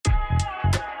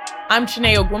I'm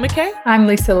Shanae Ogwumike. I'm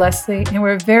Lisa Leslie, and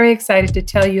we're very excited to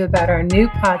tell you about our new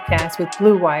podcast with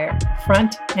Blue Wire,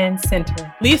 Front and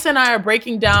Center. Lisa and I are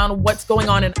breaking down what's going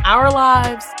on in our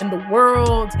lives, in the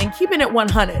world, and keeping it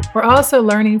 100. We're also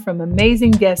learning from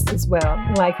amazing guests as well,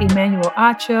 like Emmanuel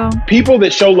Acho. People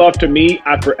that show love to me,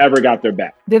 I forever got their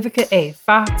back. Vivica A.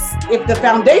 Fox. If the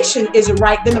foundation isn't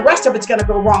right, then the rest of it's going to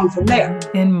go wrong from there.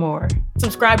 And more.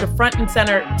 Subscribe to Front and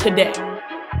Center today.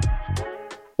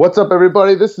 What's up,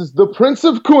 everybody? This is the Prince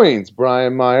of Queens,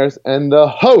 Brian Myers, and the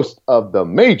host of the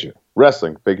Major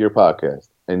Wrestling Figure Podcast.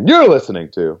 And you're listening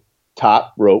to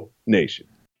Top Rope Nation.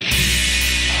 Ladies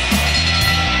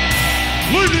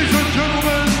and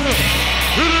gentlemen,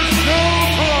 it is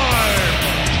showtime!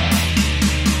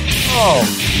 Oh,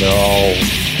 no.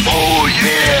 Oh,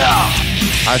 yeah!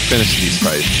 I finished these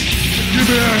fights. Give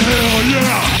me a hell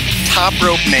yeah! Top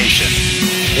Rope Nation.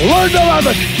 Learn to love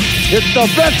it! It's the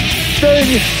best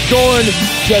thing going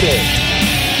today.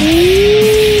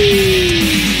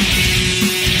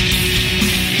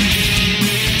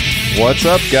 What's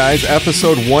up, guys?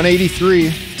 Episode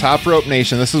 183, Top Rope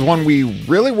Nation. This is one we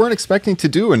really weren't expecting to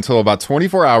do until about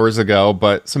 24 hours ago,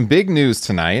 but some big news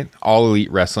tonight. All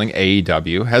Elite Wrestling,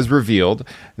 AEW, has revealed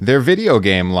their video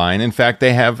game line. In fact,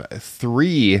 they have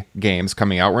 3 games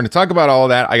coming out. We're going to talk about all of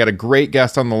that. I got a great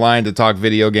guest on the line to talk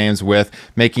video games with,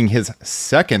 making his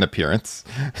second appearance.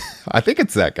 I think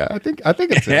it's that guy. I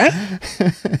think it's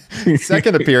him.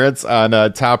 Second appearance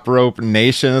on Top Rope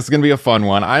Nation. This is going to be a fun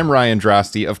one. I'm Ryan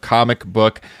Drosty of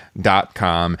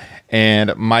comicbook.com,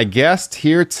 and my guest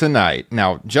here tonight.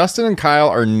 Now, Justin and Kyle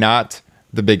are not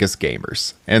the biggest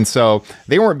gamers, and so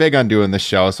they weren't big on doing the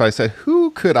show. So I said,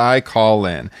 who could I call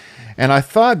in? And I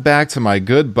thought back to my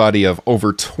good buddy of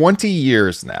over 20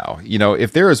 years now. You know,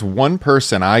 if there is one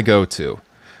person I go to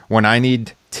when I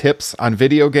need tips on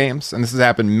video games, and this has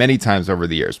happened many times over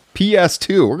the years,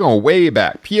 PS2, we're going way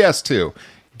back, PS2,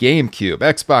 GameCube,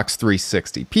 Xbox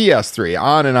 360, PS3,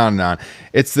 on and on and on.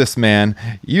 It's this man.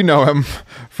 You know him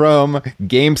from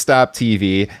GameStop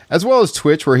TV, as well as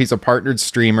Twitch, where he's a partnered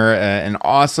streamer, an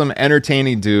awesome,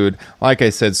 entertaining dude. Like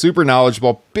I said, super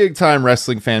knowledgeable, big-time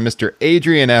wrestling fan, Mr.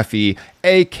 Adrian F.E.,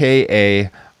 a.k.a.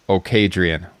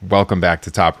 Okadrian. Welcome back to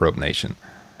Top Rope Nation.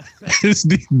 That is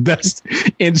the best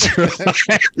intro.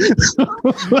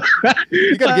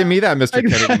 You gotta give me that Mr.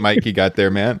 Kennedy mic you got there,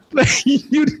 man.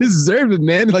 You deserve it,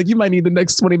 man. Like, you might need the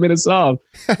next 20 minutes off.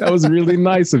 That was really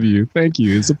nice of you. Thank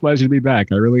you. It's a pleasure to be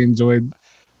back. I really enjoyed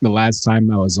the last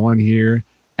time I was on here.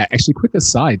 Actually, quick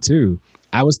aside too,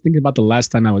 I was thinking about the last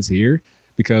time I was here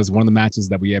because one of the matches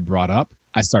that we had brought up,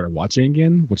 I started watching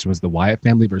again, which was the Wyatt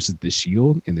family versus the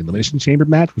Shield in the Elimination Chamber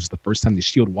match, which was the first time the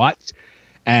Shield watched,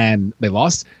 and they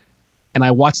lost. And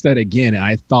I watched that again, and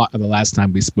I thought of the last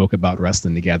time we spoke about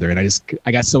wrestling together, and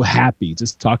I got so happy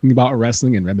just talking about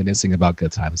wrestling and reminiscing about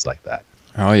good times like that.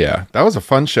 Oh, yeah. That was a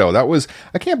fun show.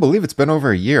 I can't believe it's been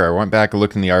over a year. I went back and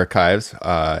looked in the archives.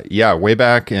 Way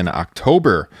back in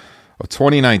October of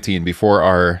 2019, before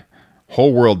our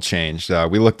whole world changed.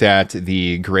 We looked at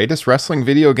the greatest wrestling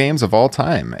video games of all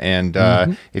time. And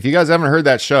if you guys haven't heard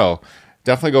that show,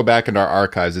 definitely go back into our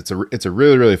archives. It's a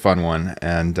really, really fun one.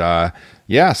 And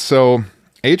so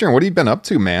Adrian, what have you been up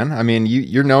to, man? I mean,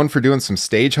 you're known for doing some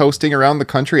stage hosting around the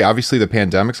country. Obviously, the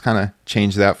pandemic's kind of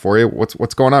changed that for you.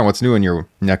 What's going on? What's new in your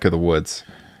neck of the woods?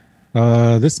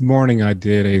 This morning, I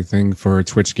did a thing for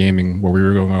Twitch Gaming where we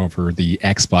were going over the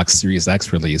Xbox Series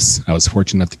X release. I was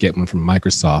fortunate enough to get one from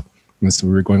Microsoft. And so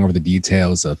we were going over the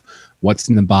details of what's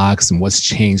in the box and what's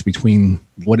changed between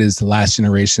what is the last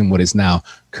generation, what is now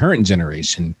current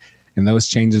generation, and those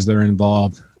changes that are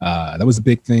involved. That was a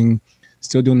big thing.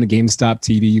 Still doing the GameStop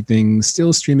TV thing,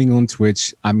 still streaming on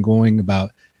Twitch. I'm going about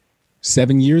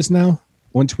 7 years now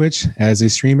on Twitch as a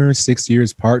streamer, 6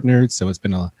 years partnered. So it's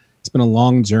been a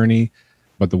long journey.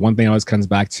 But the one thing I always comes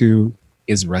back to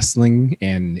is wrestling,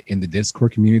 and in the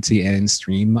Discord community and in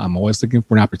stream, I'm always looking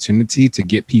for an opportunity to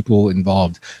get people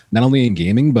involved, not only in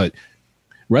gaming, but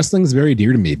wrestling is very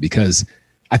dear to me because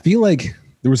I feel like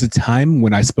there was a time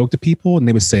when I spoke to people and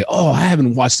they would say, oh, I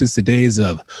haven't watched since the days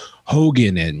of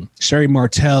Hogan and Sherry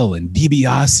Martel and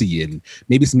DiBiase and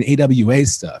maybe some AWA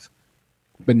stuff.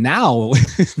 But now,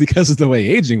 because of the way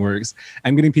aging works,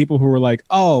 I'm getting people who are like,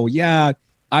 oh, yeah,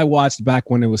 I watched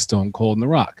back when it was Stone Cold and The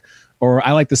Rock. Or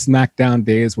I like the SmackDown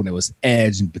days when it was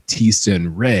Edge and Batista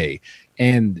and Ray.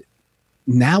 And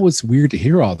now it's weird to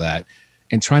hear all that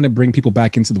and trying to bring people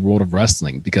back into the world of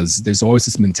wrestling because there's always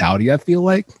this mentality, I feel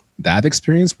like, that I've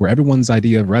experienced where everyone's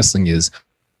idea of wrestling is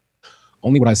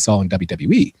only what I saw in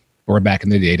WWE or back in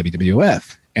the day,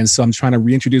 WWF. And so I'm trying to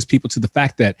reintroduce people to the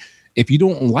fact that if you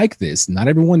don't like this, not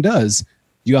everyone does,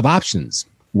 you have options.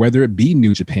 whether it be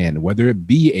New Japan, whether it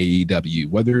be AEW,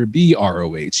 whether it be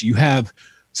ROH. You have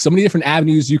so many different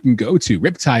avenues you can go to.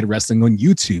 Riptide Wrestling on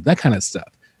YouTube, that kind of stuff.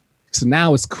 So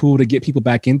now it's cool to get people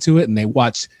back into it, and they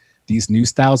watch these new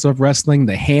styles of wrestling,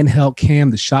 the handheld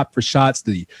cam, the shot for shots,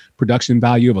 the production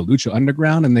value of a Lucha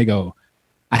Underground, and they go,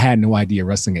 I had no idea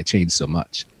wrestling had changed so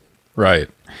much. Right.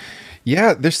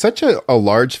 Yeah, there's such a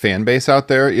large fan base out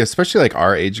there, especially like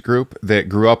our age group that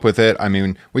grew up with it. I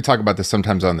mean, we talk about this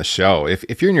sometimes on the show.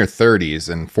 If you're in your 30s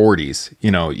and 40s, you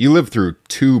know, you lived through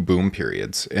two boom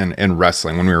periods in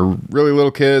wrestling when we were really little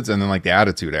kids and then like the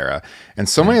Attitude Era. And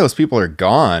so many of those people are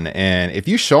gone. And if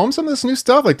you show them some of this new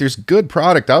stuff, like there's good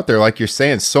product out there, like you're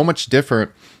saying, so much different,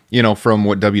 you know, from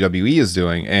what WWE is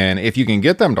doing. And if you can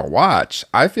get them to watch,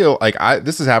 I feel like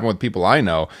this has happened with people I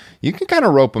know, you can kind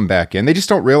of rope them back in. They just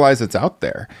don't realize it's out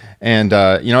there. And,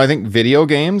 you know, I think video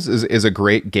games is a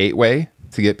great gateway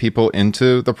to get people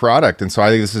into the product. And so I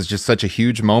think this is just such a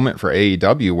huge moment for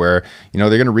AEW where, you know,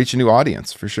 they're going to reach a new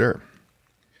audience for sure.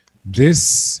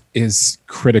 This is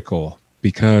critical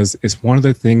because it's one of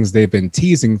the things they've been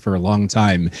teasing for a long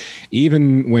time.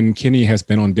 Even when Kenny has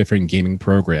been on different gaming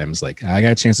programs, like I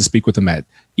got a chance to speak with him at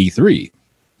E3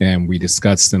 and we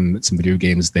discussed some video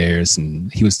games there.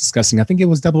 And he was discussing, I think it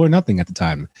was Double or Nothing at the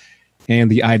time.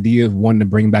 And the idea of wanting to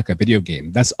bring back a video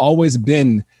game, that's always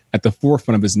been at the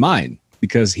forefront of his mind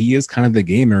because he is kind of the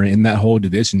gamer in that whole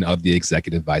division of the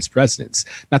executive vice presidents.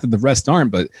 Not that the rest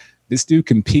aren't, but this dude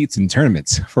competes in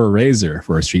tournaments for a Razor,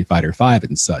 for a Street Fighter V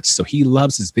and such. So he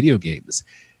loves his video games.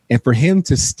 And for him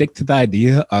to stick to the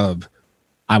idea of,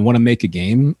 I want to make a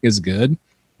game is good.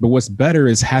 But what's better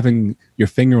is having your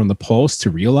finger on the pulse to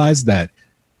realize that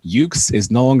Ukes is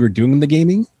no longer doing the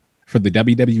gaming for the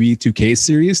WWE 2K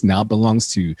series. Now it belongs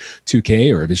to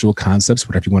 2K or Visual Concepts,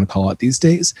 whatever you want to call it these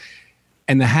days.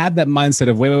 And to have that mindset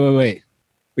of, wait.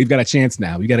 We've got a chance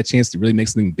now. We got a chance to really make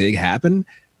something big happen.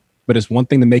 But it's one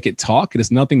thing to make it talk. It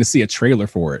is nothing to see a trailer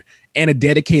for it and a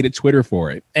dedicated Twitter for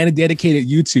it and a dedicated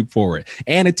YouTube for it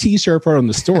and a t-shirt for it on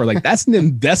the store. Like that's an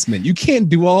investment. You can't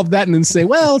do all of that and then say,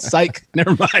 well, psych,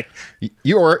 never mind.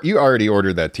 You already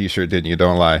ordered that t-shirt, didn't you?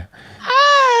 Don't lie.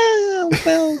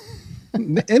 Well,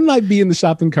 it might be in the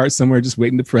shopping cart somewhere just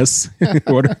waiting to press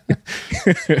order.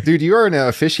 Dude, you are an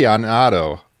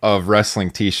aficionado of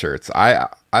wrestling t-shirts.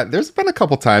 There's been a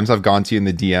couple times I've gone to you in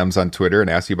the DMs on Twitter and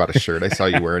asked you about a shirt I saw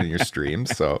you wearing in your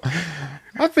streams. So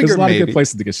I figured there's a lot maybe. of good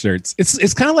places to get shirts.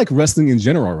 It's kind of like wrestling in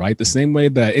general, right? The same way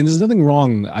that, and there's nothing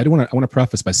wrong. I want to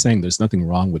preface by saying there's nothing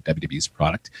wrong with WWE's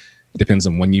product. It depends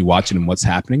on when you watch it and what's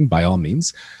happening, by all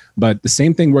means. But the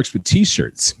same thing works with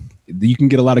t-shirts. You can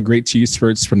get a lot of great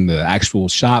t-shirts from the actual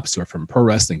shops or from Pro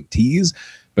Wrestling Tees.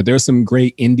 But there's some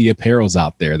great indie apparels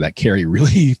out there that carry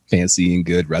really fancy and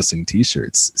good wrestling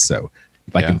t-shirts. So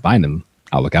if I can find them,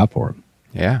 I'll look out for them.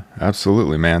 Yeah,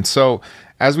 absolutely, man. So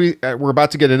as we're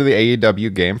about to get into the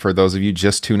AEW game, for those of you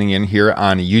just tuning in here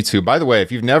on YouTube, by the way,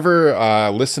 if you've never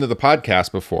listened to the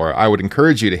podcast before, I would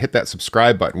encourage you to hit that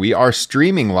subscribe button. We are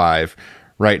streaming live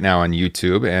right now on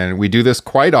YouTube, and we do this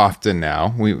quite often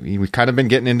now. We've kind of been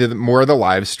getting into more of the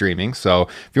live streaming. So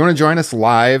if you want to join us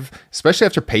live, especially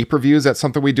after pay-per-views, that's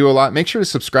something we do a lot. Make sure to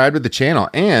subscribe to the channel.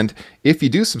 And if you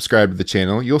do subscribe to the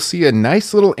channel, you'll see a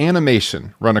nice little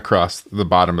animation run across the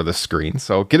bottom of the screen.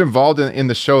 So get involved in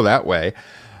the show that way.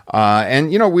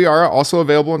 And, you know, we are also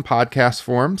available in podcast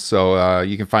form. So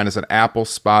you can find us at Apple,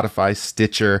 Spotify,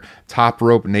 Stitcher,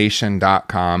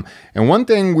 TopRopeNation.com. And one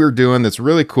thing we're doing that's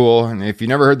really cool, and if you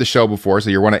never heard the show before, so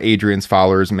you're one of Adrian's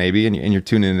followers maybe, and you're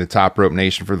tuning into Top Rope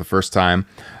Nation for the first time,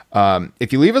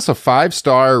 if you leave us a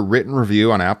 5-star written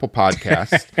review on Apple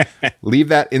Podcasts, leave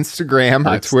that Instagram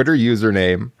or Twitter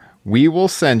username, we will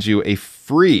send you a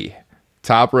free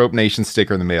Top Rope Nation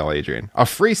sticker in the mail, Adrian. A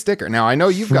free sticker. Now, I know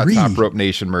you've got Top Rope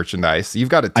Nation merchandise. You've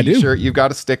got a t-shirt. You've got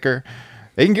a sticker.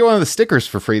 They can get one of the stickers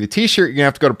for free. The t-shirt, you're going to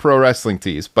have to go to Pro Wrestling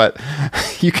Tees, but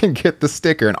you can get the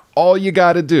sticker, and all you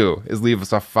got to do is leave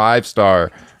us a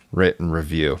 5-star written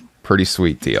review. Pretty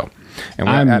sweet deal. And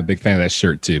I'm a big fan of that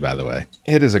shirt, too, by the way.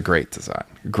 It is a great design.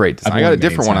 Great design. I got a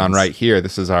different one on right here.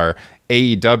 This is our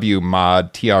AEW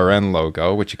mod TRN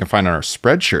logo, which you can find on our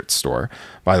Spreadshirt store.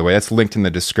 By the way, that's linked in the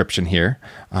description here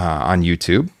on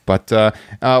YouTube. But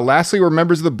lastly, we're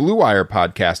members of the Blue Wire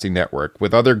Podcasting Network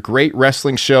with other great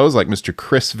wrestling shows like Mr.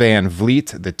 Chris Van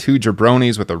Vliet, the Two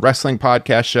Jabronis with a wrestling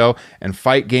podcast show, and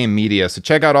Fight Game Media. So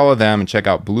check out all of them and check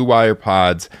out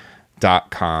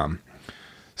BlueWirePods.com.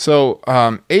 So,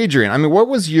 Adrian, I mean, what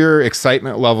was your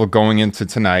excitement level going into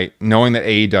tonight, knowing that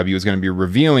AEW is going to be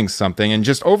revealing something? And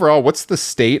just overall, what's the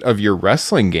state of your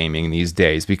wrestling gaming these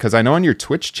days? Because I know on your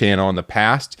Twitch channel in the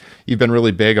past, you've been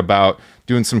really big about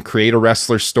doing some creator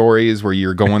wrestler stories where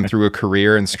you're going through a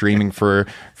career and streaming for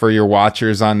your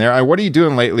watchers on there. What are you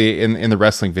doing lately in the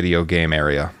wrestling video game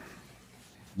area?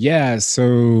 Yeah,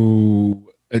 so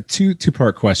a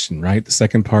two-part question, right? The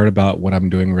second part about what I'm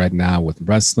doing right now with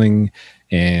wrestling,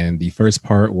 and the first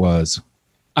part was,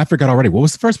 I forgot already. What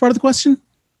was the first part of the question?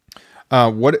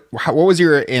 What was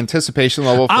your anticipation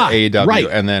level for AEW? Right.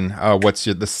 And then what's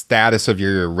the status of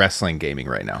your wrestling gaming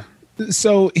right now?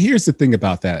 So here's the thing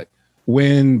about that.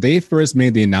 When they first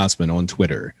made the announcement on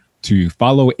Twitter to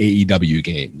follow AEW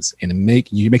games and make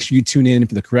sure you tune in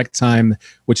for the correct time,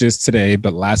 which is today,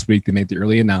 but last week they made the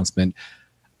early announcement,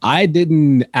 I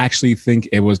didn't actually think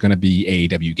it was going to be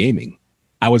AEW gaming.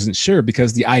 I wasn't sure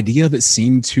because the idea of it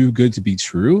seemed too good to be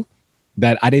true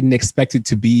that I didn't expect it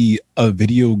to be a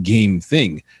video game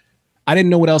thing. I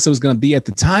didn't know what else it was going to be at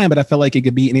the time, but I felt like it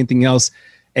could be anything else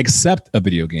except a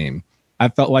video game. I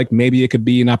felt like maybe it could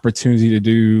be an opportunity to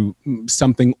do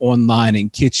something online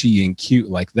and kitschy and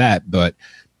cute like that. But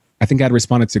I think I'd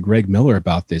responded to Greg Miller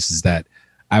about this, is that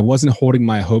I wasn't holding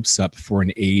my hopes up for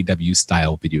an AEW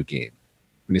style video game.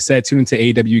 When they said tune into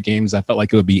AEW games, I felt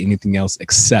like it would be anything else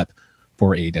except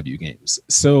for AEW games.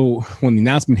 So when the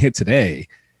announcement hit today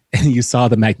and you saw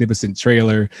the magnificent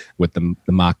trailer with the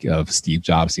mock of Steve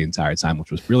Jobs the entire time,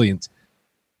 which was brilliant,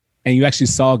 and you actually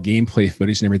saw gameplay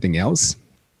footage and everything else,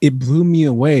 it blew me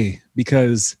away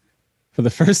because for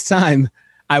the first time,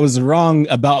 I was wrong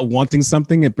about wanting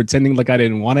something and pretending like I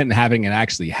didn't want it and having it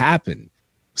actually happen.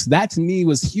 So that to me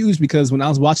was huge because when I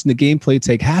was watching the gameplay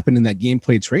take happen in that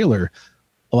gameplay trailer,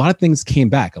 a lot of things came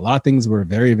back. A lot of things were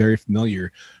very, very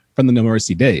familiar from the No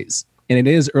Mercy days. And it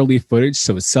is early footage,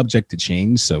 so it's subject to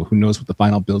change. So who knows what the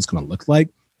final build is going to look like.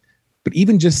 But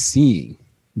even just seeing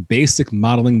basic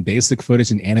modeling, basic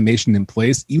footage and animation in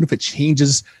place, even if it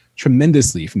changes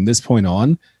tremendously from this point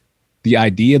on, the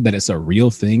idea that it's a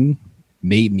real thing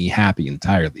made me happy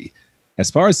entirely. As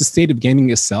far as the state of gaming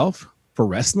itself for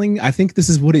wrestling, I think this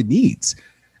is what it needs.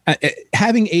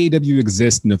 Having AEW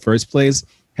exist in the first place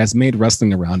has made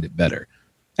wrestling around it better,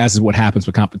 as is what happens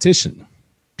with competition.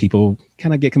 People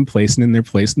kind of get complacent in their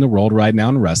place in the world right now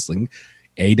in wrestling.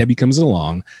 AEW comes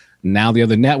along. Now the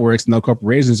other networks and the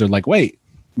corporations are like, wait,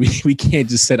 we can't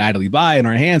just sit idly by in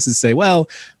our hands and say, well,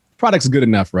 product's good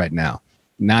enough right now.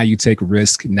 Now you take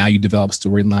risk. Now you develop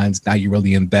storylines. Now you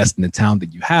really invest in the talent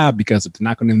that you have, because if they're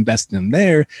not going to invest in them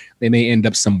there, they may end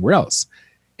up somewhere else.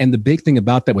 And the big thing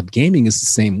about that with gaming is the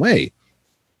same way.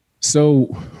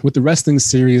 So with the wrestling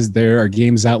series, there are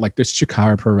games out like there's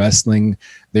Chikara Pro Wrestling.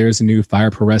 There's a new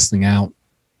Fire Pro Wrestling out.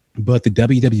 But the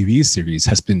WWE series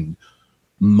has been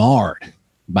marred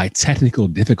by technical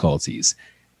difficulties.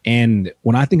 And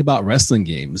when I think about wrestling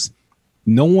games,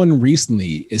 no one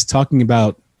recently is talking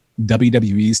about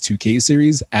WWE's 2K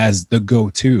series as the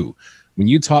go-to. When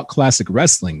you talk classic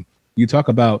wrestling, you talk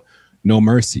about No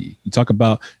Mercy. You talk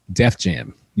about Def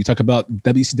Jam. You talk about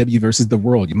WCW versus the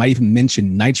World. You might even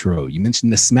mention Nitro. You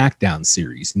mentioned the SmackDown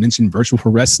series. You mentioned Virtual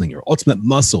Pro Wrestling or Ultimate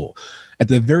Muscle. At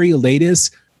the very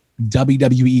latest,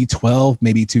 WWE 12,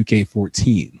 maybe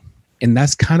 2K14. And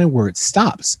that's kind of where it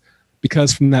stops,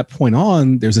 because from that point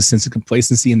on, there's a sense of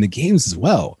complacency in the games as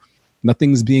well.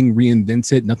 Nothing's being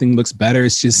reinvented. Nothing looks better.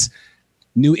 It's just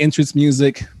new entrance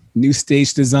music, new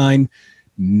stage design,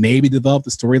 maybe develop the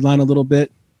storyline a little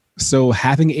bit. So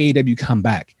having AEW come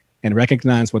back and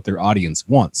recognize what their audience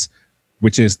wants,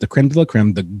 which is the creme de la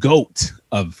creme, the GOAT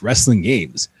of wrestling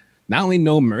games. Not only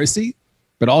No Mercy,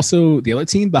 but also the other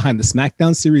team behind the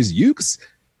SmackDown series, Ukes.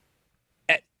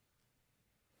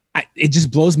 It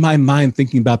just blows my mind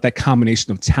thinking about that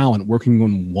combination of talent working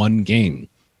on one game,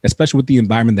 especially with the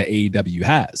environment that AEW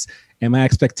has. And my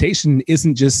expectation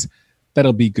isn't just that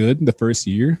it'll be good in the first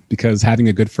year, because having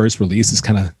a good first release is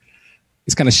kind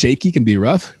of shaky, can be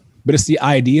rough. But it's the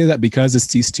idea that because it's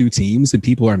these two teams and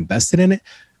people are invested in it,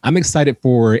 I'm excited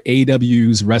for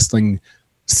AEW's wrestling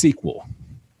sequel,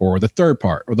 or the third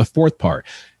part, or the fourth part,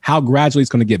 how gradually it's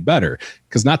going to get better.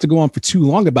 Because not to go on for too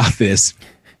long about this,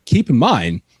 keep in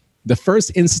mind, the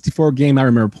first N64 game I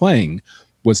remember playing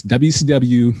was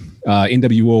WCW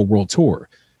NWO World Tour,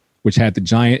 which had the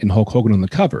Giant and Hulk Hogan on the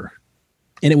cover.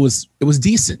 And it was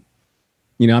decent.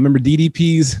 You know, I remember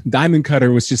DDP's Diamond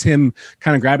Cutter was just him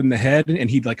kind of grabbing the head, and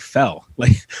he like fell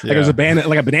like it was a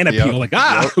banana peel, like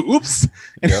oops.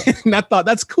 And I thought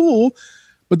that's cool.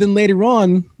 But then later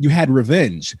on, you had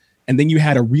Revenge, And then you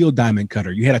had a real diamond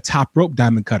cutter. You had a top rope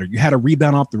diamond cutter. You had a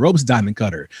rebound off the ropes diamond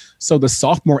cutter. So the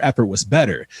sophomore effort was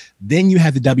better. Then you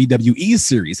had the WWE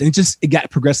series, and it got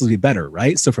progressively better,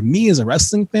 right? So for me as a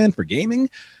wrestling fan for gaming,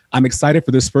 I'm excited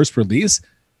for this first release,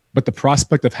 but the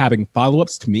prospect of having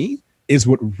follow-ups to me is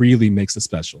what really makes it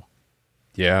special.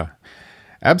 Yeah,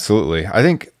 absolutely. I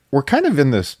think we're kind of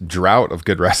in this drought of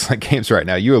good wrestling games right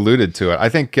now. You alluded to it. I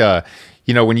think,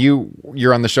 when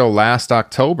you're on the show last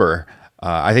October,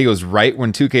 I think it was right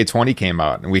when 2K20 came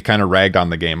out, and we kind of ragged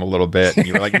on the game a little bit. And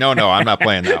you were like, no, I'm not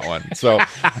playing that one. So,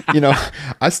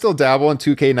 I still dabble in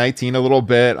 2K19 a little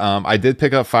bit. I did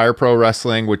pick up Fire Pro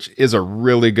Wrestling, which is a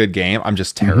really good game. I'm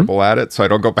just terrible at it, so I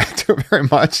don't go back to it very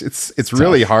much. It's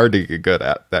really hard to get good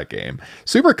at that game.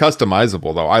 Super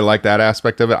customizable, though. I like that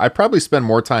aspect of it. I probably spend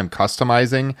more time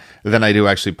customizing than I do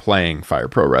actually playing Fire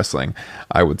Pro Wrestling,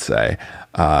 I would say.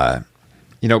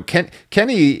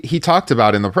 Kenny, he talked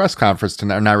about in the press conference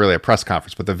tonight, not really a press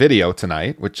conference, but the video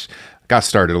tonight, which got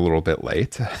started a little bit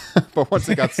late. But once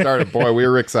it got started, boy, we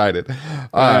were excited.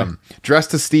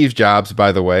 Dressed as Steve Jobs,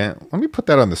 by the way. Let me put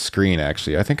that on the screen,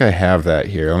 actually. I think I have that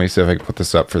here. Let me see if I can put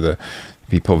this up for the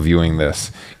people viewing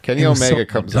this. Kenny Omega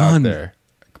comes out there.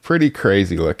 Pretty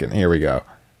crazy looking. Here we go.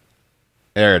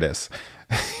 There it is.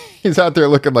 He's out there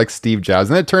looking like Steve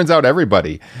Jobs. And it turns out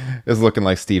everybody is looking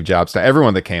like Steve Jobs. To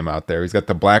everyone that came out there. He's got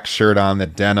the black shirt on, the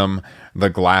denim,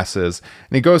 the glasses.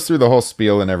 And he goes through the whole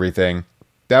spiel and everything.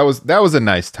 That was a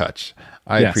nice touch.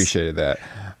 I appreciated that.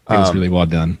 It was really well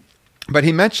done. But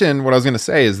he mentioned, what I was going to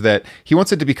say is that he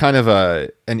wants it to be kind of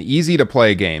an easy to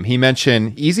play game. He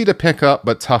mentioned easy to pick up,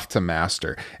 but tough to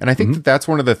master. And I think that's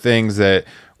one of the things that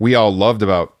we all loved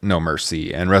about No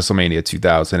Mercy and WrestleMania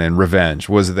 2000 and Revenge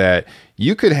was that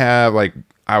you could have, like,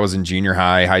 I was in junior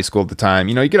high school at the time,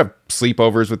 you could have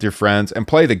sleepovers with your friends and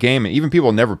play the game. And even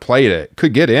people who never played it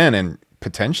could get in and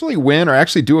potentially win or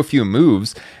actually do a few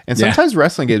moves. And sometimes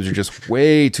wrestling games are just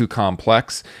way too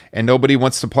complex and nobody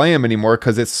wants to play them anymore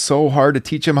because it's so hard to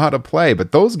teach them how to play.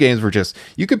 But those games were just,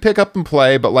 you could pick up and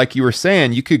play, but like you were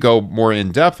saying, you could go more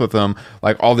in depth with them,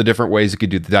 like all the different ways you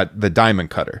could do the diamond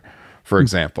cutter, for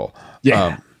example.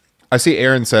 I see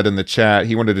Aaron said in the chat,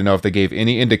 he wanted to know if they gave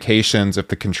any indications if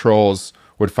the controls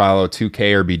would follow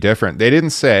 2K or be different. They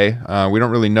didn't say. We don't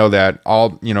really know that.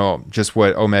 All, just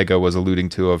what Omega was alluding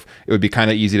to of it would be kind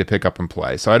of easy to pick up and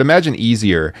play. So I'd imagine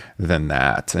easier than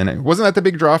that. And wasn't that the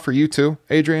big draw for you too,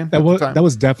 Adrian? That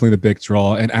was definitely the big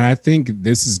draw. And I think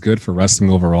this is good for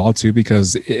wrestling overall too,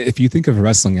 because if you think of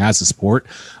wrestling as a sport,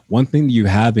 one thing you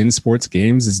have in sports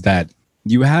games is that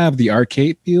you have the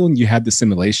arcade feel and you have the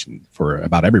simulation for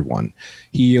about everyone.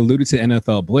 He alluded to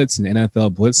NFL Blitz, and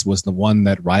NFL Blitz was the one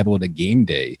that rivaled a Game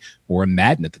Day or a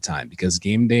Madden at the time, because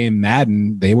Game Day and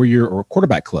Madden, they were your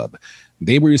quarterback club.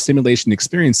 They were your simulation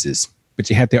experiences, but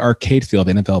you had the arcade feel of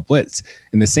NFL Blitz.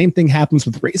 And the same thing happens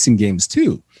with racing games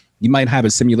too. You might have a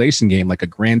simulation game like a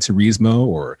Gran Turismo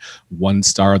or One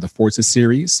Star of the Forza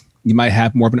series. You might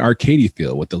have more of an arcadey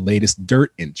feel with the latest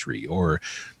Dirt entry or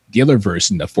the other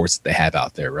version of Forza they have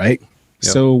out there, right? Yep.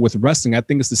 So with wrestling, I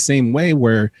think it's the same way,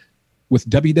 where with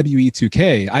WWE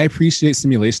 2K, I appreciate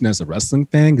simulation as a wrestling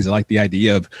fan because I like the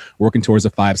idea of working towards a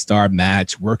 5-star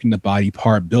match, working the body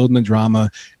part, building the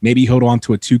drama, maybe hold on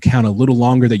to a 2 count a little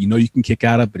longer that you can kick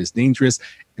out of, but it's dangerous.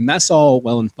 And that's all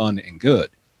well and fun and good.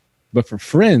 But for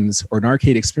friends or an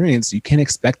arcade experience, you can't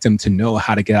expect them to know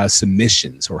how to get out of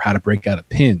submissions or how to break out of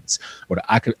pins or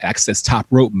to access top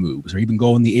rope moves or even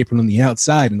go on the apron on the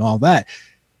outside and all that.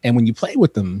 And when you play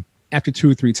with them after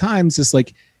 2 or 3 times, it's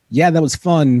like, yeah, that was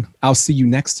fun. I'll see you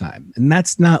next time. And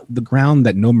that's not the ground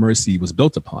that No Mercy was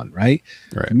built upon, right?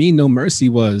 For me, No Mercy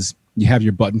was, you have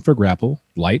your button for grapple,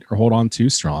 light or hold on to,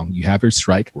 strong. You have your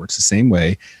strike, works the same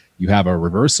way. You have a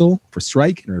reversal for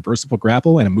strike and a reversal for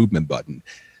grapple and a movement button.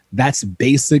 That's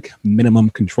basic minimum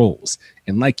controls.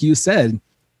 And like you said,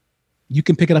 you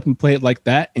can pick it up and play it like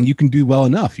that, and you can do well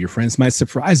enough. Your friends might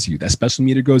surprise you. That special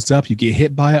meter goes up, you get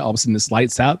hit by it, all of a sudden this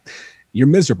lights out, you're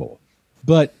miserable.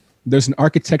 But there's an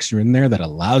architecture in there that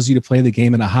allows you to play the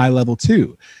game at a high level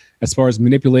too, as far as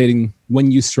manipulating when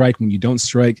you strike, when you don't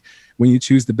strike, when you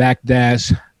choose the back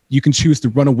dash. You can choose to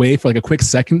run away for like a quick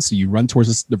second, so you run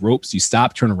towards the ropes, you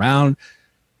stop, turn around,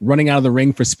 running out of the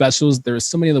ring for specials. There are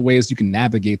so many other ways you can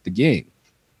navigate the game.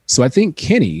 So I think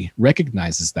Kenny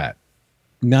recognizes that,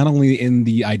 not only in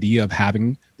the idea of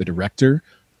having the director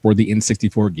for the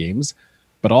N64 games,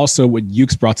 but also what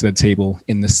Ukes brought to the table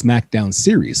in the SmackDown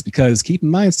series. Because keep in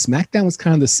mind, SmackDown was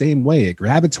kind of the same way. It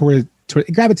gravitated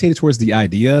towards the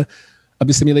idea of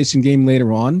the simulation game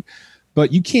later on.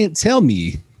 But you can't tell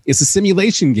me it's a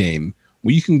simulation game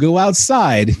where you can go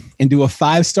outside and do a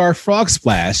 5-star frog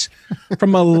splash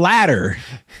from a ladder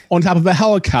on top of a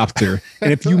helicopter.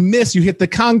 And if you miss, you hit the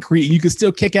concrete, you can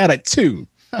still kick out at 2.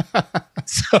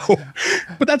 So,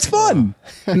 but that's fun.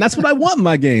 And that's what I want in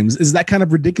my games, is that kind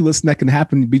of ridiculousness that can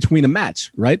happen between a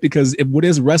match, right? Because what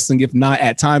is wrestling, if not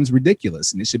at times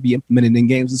ridiculous, and it should be implemented in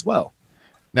games as well.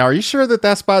 Now, are you sure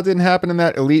that spot didn't happen in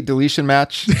that Elite Deletion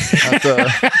match at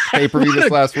the pay-per-view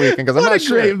this last weekend? Because I'm not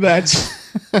sure. Great match.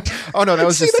 Oh, no, that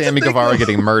was just Sammy Guevara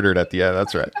getting murdered at the end.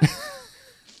 That's right.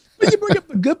 But you bring up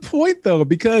a good point, though,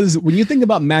 because when you think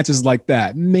about matches like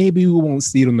that, maybe we won't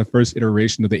see it on the first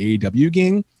iteration of the AEW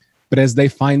game. But as they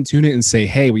fine-tune it and say,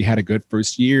 hey, we had a good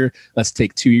first year, let's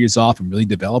take 2 years off and really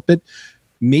develop it.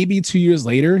 Maybe 2 years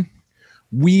later,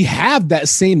 we have that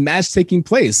same match taking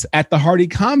place at the Hardy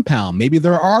compound. Maybe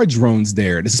there are drones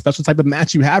there. It's a special type of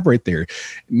match you have right there.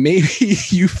 Maybe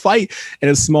you fight in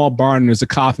a small barn and there's a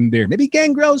coffin there. Maybe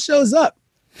Gangrel shows up.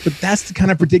 But that's the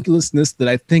kind of ridiculousness that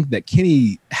I think that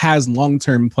Kenny has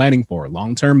long-term planning for,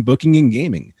 long-term booking and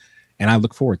gaming. And I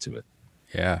look forward to it.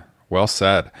 Yeah, well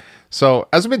said. So,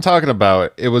 as we've been talking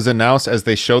about, it was announced as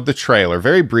they showed the trailer,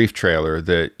 very brief trailer,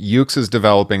 that Yuke's is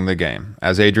developing the game.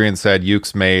 As Adrian said,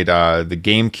 Yuke's made the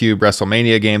GameCube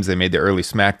WrestleMania games. They made the early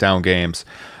SmackDown games.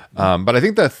 But I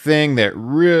think the thing that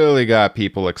really got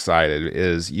people excited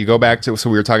is you go back to, so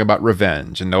we were talking about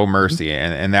Revenge and No Mercy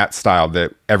and that style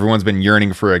that everyone's been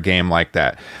yearning for a game like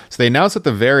that. So they announced at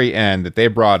the very end that they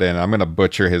brought in, I'm going to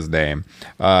butcher his name,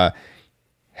 Hideyuki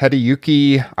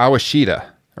Awashita,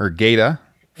 or Gata,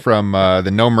 from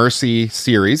the No Mercy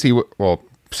series.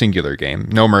 Singular game,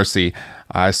 No Mercy.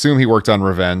 I assume he worked on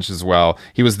Revenge as well.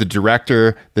 He was the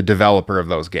director, the developer of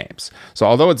those games. So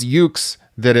although it's Yuke's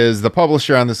that is the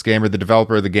publisher on this game or the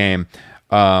developer of the game,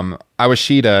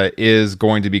 Awashita is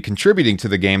going to be contributing to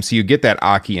the game. So you get that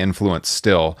Aki influence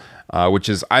still, which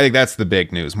is, I think that's the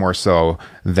big news, more so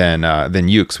than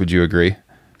Yuke's. Would you agree?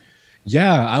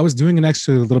 Yeah, I was doing a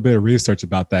little bit of research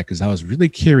about that because I was really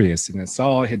curious, and I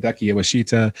saw Hideki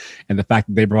Awashita and the fact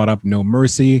that they brought up No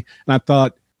Mercy, and I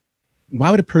thought, why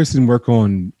would a person work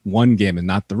on one game and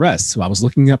not the rest? So I was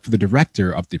looking up for the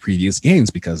director of the previous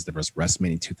games because there was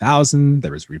WrestleMania 2000,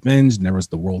 there was Revenge, and there was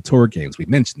the World Tour games. We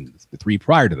mentioned the 3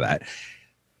 prior to that.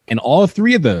 And all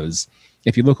 3 of those,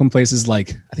 if you look on places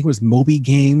like, I think it was Moby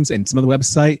Games and some other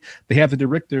website, they have the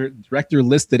director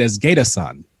listed as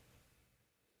Gata-san.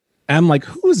 And I'm like,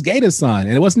 who's Gata-san?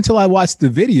 And it wasn't until I watched the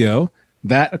video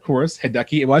that, of course,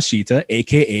 Hideki Awashita,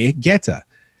 a.k.a. Geta.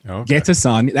 Okay.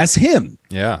 Geta-san, that's him.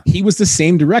 Yeah. He was the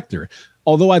same director.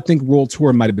 Although I think World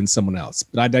Tour might have been someone else.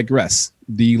 But I digress.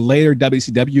 The later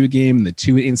WCW game, the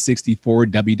 2 N64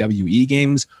 WWE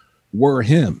games were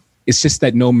him. It's just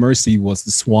that No Mercy was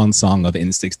the swan song of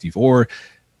N64,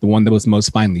 the one that was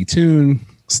most finely tuned.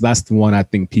 So that's the one I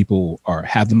think people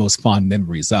have the most fond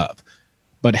memories of.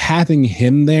 But having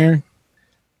him there,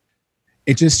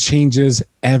 it just changes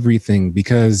everything,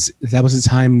 because that was a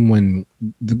time when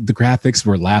the graphics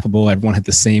were laughable. Everyone had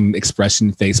the same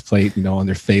expression faceplate, on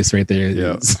their face right there.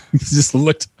 Yeah. It just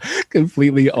looked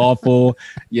completely awful.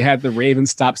 You had the Raven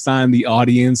stop sign, the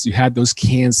audience. You had those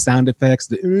canned sound effects.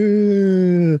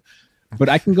 But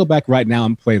I can go back right now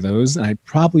and play those, and I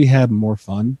probably have more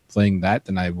fun playing that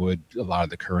than I would a lot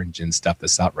of the current gen stuff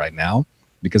that's out right now,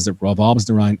 because it revolves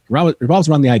around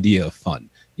the idea of fun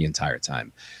the entire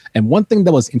time. And one thing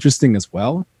that was interesting as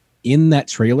well in that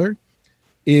trailer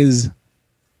is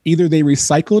either they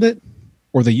recycled it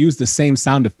or they used the same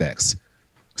sound effects.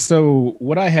 So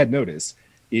what I had noticed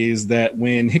is that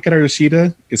when Hikaru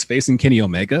Yoshida is facing Kenny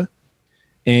Omega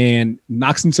and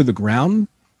knocks him to the ground,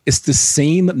 it's the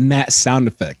same mat sound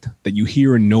effect that you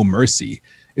hear in No Mercy.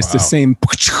 It's the same,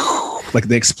 like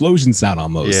the explosion sound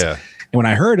almost. Yeah. And when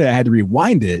I heard it, I had to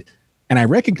rewind it, and I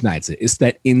recognized it. It's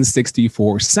that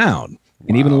N64 sound.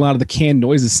 And even a lot of the canned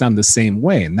noises sound the same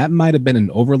way. And that might have been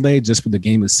an overlay just for the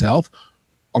game itself.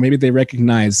 Or maybe they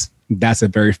recognize that's a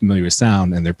very familiar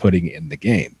sound and they're putting it in the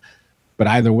game. But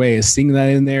either way, seeing that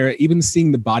in there, even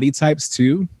seeing the body types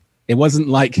too, it wasn't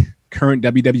like current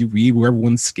WWE where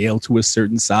everyone's scaled to a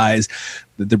certain size,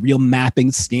 the real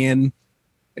mapping scan.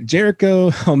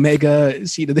 Jericho, Omega,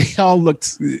 Shida, they all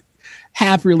looked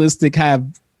half realistic, half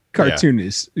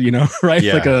cartoonish, right?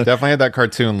 Yeah, definitely had that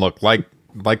cartoon look. Like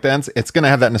that, it's going to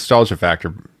have that nostalgia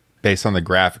factor based on the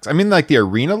graphics. I mean, like the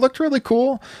arena looked really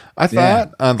cool, I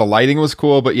thought. Yeah. The lighting was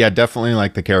cool, but yeah, definitely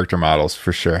like the character models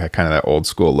for sure had kind of that old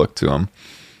school look to them.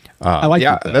 I like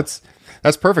that.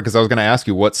 that's perfect, because I was going to ask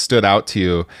you what stood out to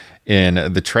you in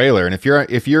the trailer. And if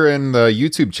you're in the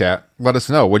YouTube chat, let us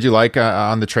know. What'd you like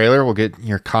on the trailer? We'll get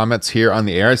your comments here on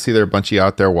the air. I see there are a bunch of you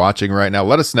out there watching right now.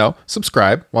 Let us know.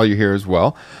 Subscribe while you're here as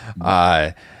well.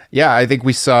 Yeah, I think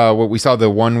we saw the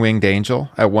one-winged angel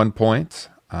at one point.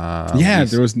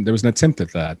 There was an attempt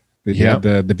at that. He had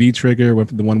the V trigger, went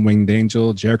for the one-winged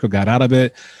angel. Jericho got out of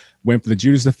it, went for the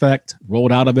Judas effect,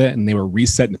 rolled out of it, and they were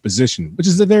reset in the position, which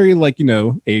is a very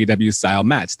AEW style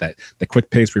match. That the quick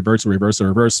pace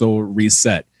reversal,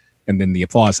 reset, and then the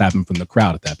applause happened from the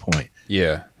crowd at that point.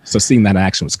 Yeah. So seeing that in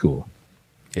action was cool.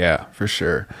 Yeah, for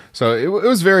sure. So it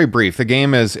was very brief. The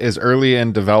game is early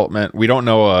in development. We don't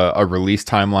know a release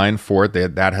timeline for it.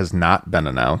 That has not been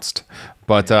announced.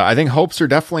 But I think hopes are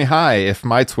definitely high if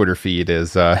my Twitter feed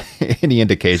is any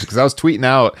indication, because I was tweeting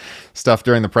out stuff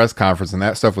during the press conference and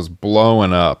that stuff was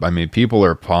blowing up. I mean, people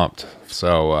are pumped.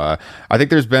 So I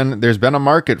think there's been a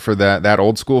market for that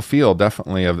old school feel,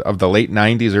 definitely, of the late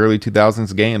 90s, early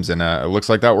 2000s games. And it looks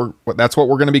like that's what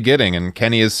we're going to be getting. And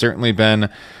Kenny has certainly been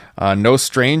no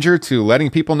stranger to letting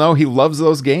people know he loves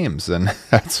those games. And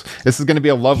this is going to be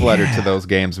a love letter to those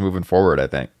games moving forward, I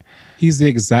think. He's the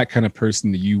exact kind of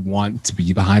person that you want to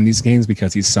be behind these games,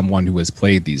 because he's someone who has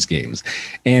played these games.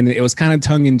 And it was kind of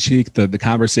tongue-in-cheek, the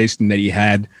conversation that he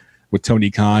had with Tony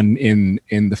Khan in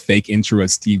the fake intro of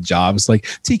Steve Jobs, like,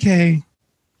 TK,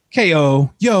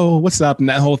 KO, yo, what's up? And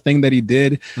that whole thing that he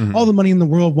did. Mm-hmm. All the money in the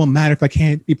world won't matter if I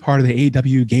can't be part of the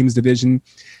AEW games division.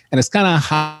 And it's kind of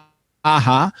ha,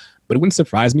 but it wouldn't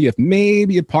surprise me if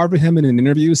maybe a part of him in an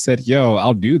interview said, yo,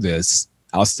 I'll do this.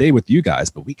 I'll stay with you guys,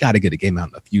 but we got to get a game out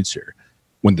in the future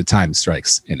when the time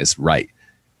strikes and it's right.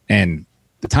 And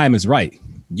the time is right.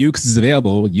 Ukes is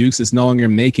available. Ukes is no longer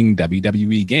making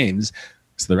WWE games,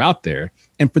 so they're out there.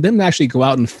 And for them to actually go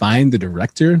out and find the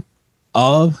director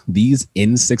of these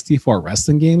N64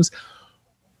 wrestling games,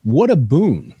 what a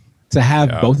boon to have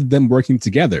both of them working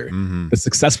together. Mm-hmm. The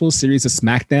successful series of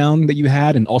SmackDown that you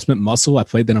had and Ultimate Muscle, I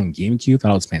played that on GameCube,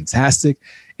 thought it was fantastic.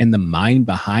 And the mind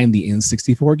behind the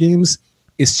N64 games,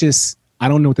 it's just, I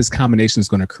don't know what this combination is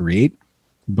going to create,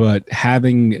 but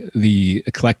having the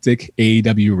eclectic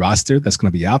AEW roster that's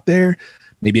going to be out there,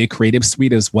 maybe a creative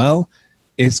suite as well,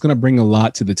 it's going to bring a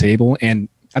lot to the table. And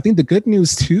I think the good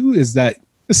news too is that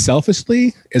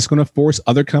selfishly, it's going to force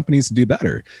other companies to do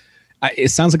better. It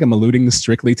sounds like I'm alluding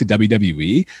strictly to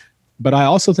WWE, but I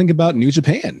also think about New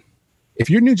Japan. If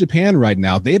you're New Japan right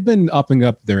now, they've been upping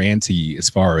up their ante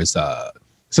as far as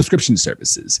subscription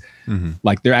services. Mm-hmm.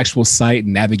 Like their actual site,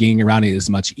 navigating around it is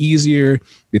much easier.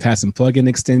 They've had some plugin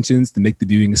extensions to make the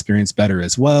viewing experience better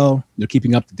as well. They're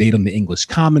keeping up to date on the English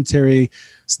commentary.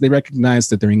 So they recognize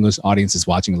that their English audience is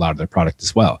watching a lot of their product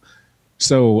as well.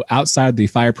 So outside the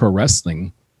Fire Pro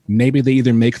Wrestling, maybe they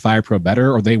either make Fire Pro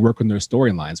better or they work on their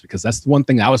storylines, because that's the one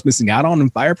thing I was missing out on in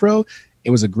Fire Pro. It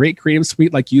was a great creative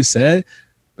suite, like you said,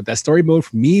 but that story mode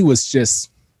for me was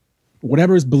just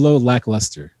whatever is below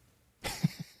lackluster.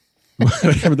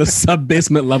 Whatever the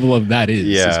sub-basement level of that is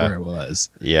where it was.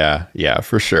 Yeah,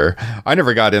 for sure. I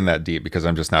never got in that deep because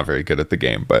I'm just not very good at the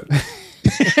game, but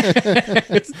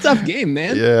it's a tough game,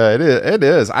 man. Yeah, it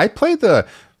is. I played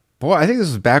I think this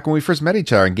was back when we first met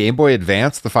each other on Game Boy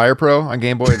Advance, the Fire Pro on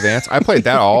Game Boy Advance. I played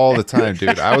that all the time,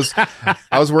 dude. I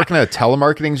was working at a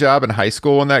telemarketing job in high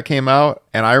school when that came out,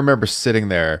 and I remember sitting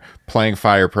there playing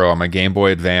Fire Pro on my Game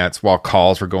Boy Advance while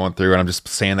calls were going through, and I'm just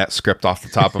saying that script off the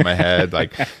top of my head.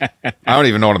 Like, I don't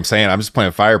even know what I'm saying. I'm just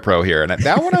playing Fire Pro here, and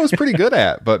that one I was pretty good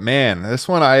at. But man, this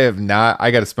one I have not. I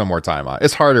got to spend more time on.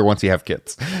 It's harder once you have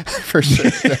kids, for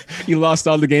sure. You lost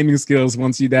all the gaming skills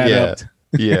once you dad upped.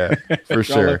 Yeah, for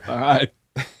sure. All right.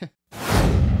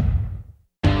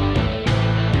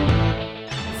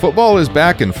 Football is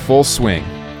back in full swing.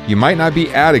 You might not be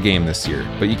at a game this year,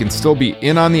 but you can still be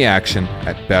in on the action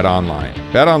at BetOnline.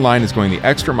 BetOnline is going the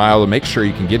extra mile to make sure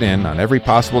you can get in on every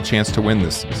possible chance to win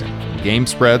this season, from game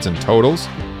spreads and totals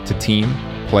to team,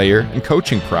 player, and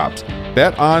coaching props.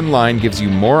 BetOnline gives you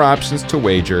more options to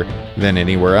wager than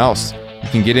anywhere else. You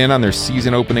can get in on their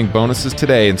season opening bonuses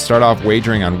today and start off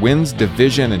wagering on wins,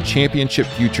 division, and championship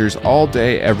futures all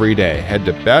day, every day. Head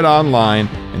to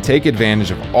BetOnline and take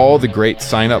advantage of all the great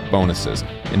sign-up bonuses.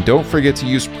 And don't forget to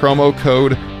use promo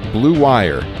code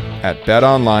BLUEWIRE at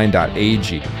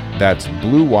betonline.ag. That's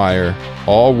Blue Wire,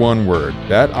 all one word.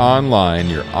 BetOnline,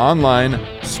 your online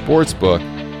sportsbook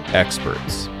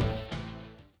experts.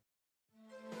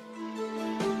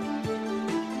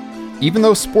 Even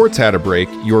though sports had a break,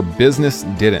 your business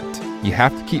didn't. You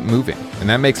have to keep moving, and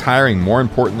that makes hiring more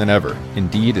important than ever.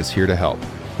 Indeed is here to help.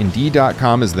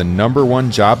 Indeed.com is the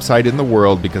 #1 job site in the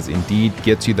world because Indeed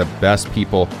gets you the best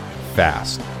people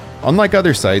fast. Unlike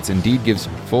other sites, Indeed gives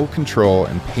you full control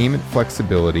and payment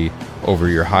flexibility over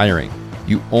your hiring.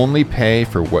 You only pay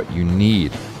for what you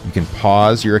need. You can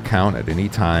pause your account at any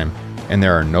time, and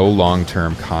there are no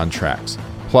long-term contracts.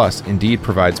 Plus, Indeed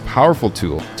provides powerful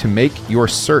tools to make your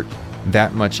search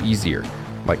that much easier,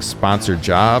 like sponsored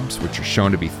jobs, which are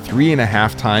shown to be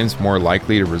 3.5 times more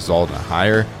likely to result in a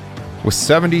hire. With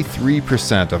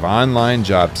 73% of online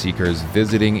job seekers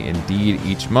visiting Indeed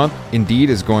each month, Indeed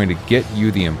is going to get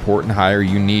you the important hire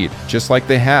you need, just like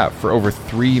they have for over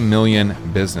 3 million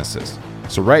businesses.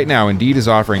 So right now, Indeed is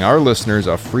offering our listeners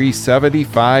a free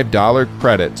 $75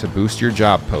 credit to boost your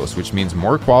job post, which means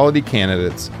more quality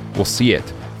candidates will see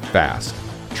it fast.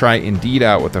 Try Indeed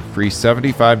out with a free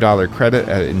 $75 credit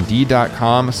at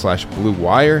Indeed.com/Blue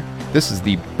Wire. This is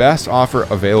the best offer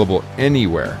available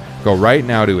anywhere. Go right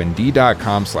now to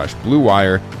Indeed.com/Blue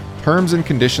Wire. Terms and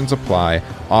conditions apply.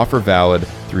 Offer valid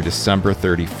through December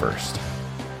 31st.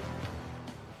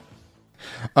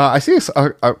 I see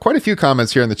quite a few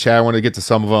comments here in the chat. I wanted to get to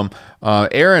some of them.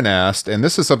 Aaron asked, and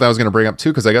this is something I was going to bring up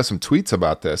too because I got some tweets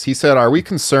about this. He said, are we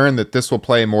concerned that this will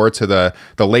play more to the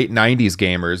late 90s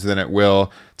gamers than it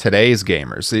will today's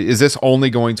gamers? Is this only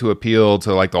going to appeal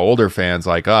to like the older fans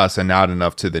like us and not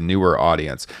enough to the newer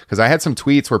audience? Because I had some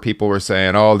tweets where people were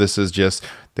saying, oh, this is just,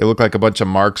 they look like a bunch of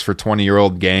marks for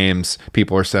 20-year-old games.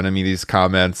 People are sending me these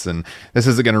comments, and this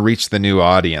isn't going to reach the new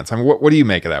audience. I mean, what do you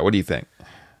make of that? What do you think?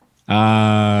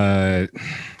 I'm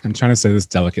trying to say this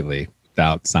delicately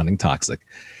without sounding toxic.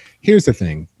 Here's the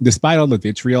thing. Despite all the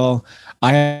vitriol,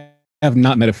 I have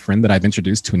not met a friend that I've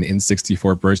introduced to an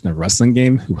N64 version of a wrestling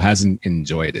game who hasn't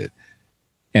enjoyed it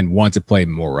and want to play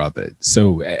more of it.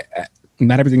 So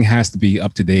not everything has to be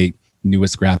up to date,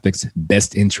 newest graphics,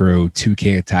 best intro,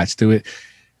 2K attached to it.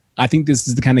 I think this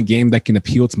is the kind of game that can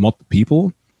appeal to multiple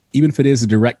people, even if it is a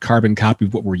direct carbon copy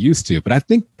of what we're used to. But I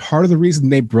think part of the reason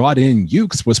they brought in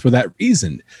Ukes was for that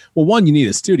reason. Well, one, you need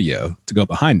a studio to go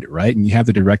behind it, right? And you have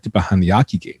the director behind the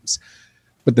Aki games.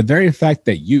 But the very fact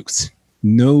that Ukes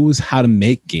knows how to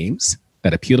make games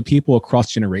that appeal to people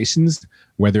across generations,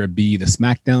 whether it be the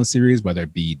SmackDown series, whether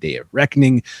it be Day of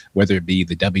Reckoning, whether it be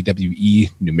the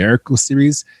WWE numerical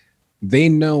series, they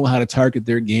know how to target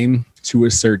their game to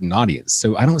a certain audience.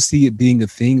 So I don't see it being a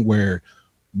thing where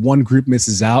one group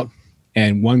misses out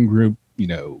and one group,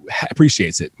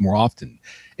 appreciates it more often.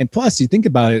 And plus, you think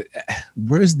about it,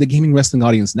 where's the gaming wrestling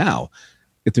audience now?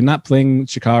 If they're not playing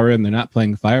Chikara and they're not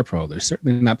playing Fire Pro, they're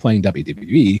certainly not playing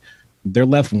WWE. They're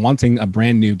left wanting a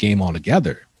brand new game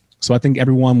altogether. So I think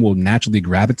everyone will naturally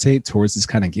gravitate towards this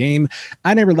kind of game.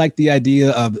 I never liked the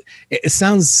idea of, it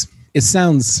sounds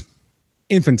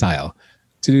infantile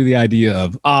to do the idea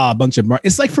of a bunch of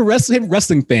it's like for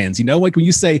wrestling fans, like when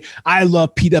you say I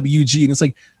love PWG and it's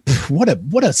like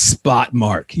what a spot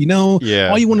mark, Yeah,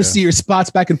 all you want to see are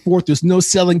spots back and forth. There's no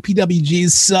selling.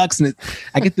 PWG sucks. And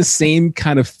I get the same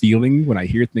kind of feeling when I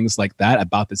hear things like that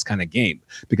about this kind of game,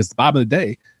 because at the bottom of the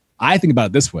day, I think about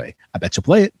it this way. I bet you'll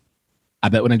play it. I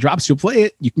bet when it drops, you'll play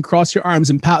it. You can cross your arms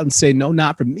and pout and say, no,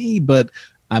 not for me, but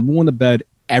I'm willing to bet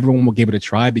everyone will give it a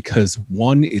try because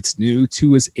 1, it's new,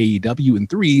 2, is AEW, and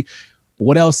 3,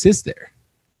 what else is there?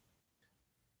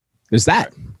 There's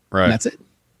that. Right. And that's it.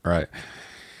 Right.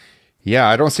 Yeah,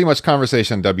 I don't see much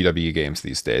conversation on WWE games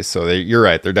these days, so you're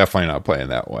right. They're definitely not playing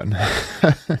that one.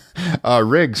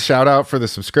 Riggs, shout out for the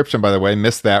subscription, by the way.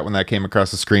 Missed that when that came across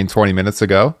the screen 20 minutes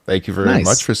ago. Thank you very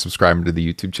much for subscribing to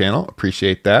the YouTube channel.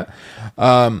 Appreciate that.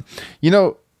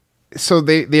 So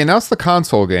they announced the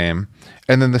console game,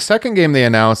 and then the second game they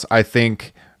announced, I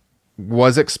think,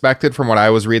 was expected from what I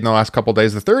was reading the last couple of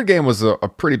days. The third game was a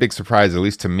pretty big surprise, at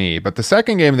least to me. But the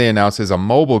second game they announced is a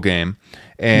mobile game,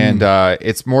 and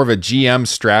it's more of a GM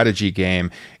strategy game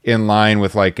in line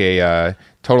with like a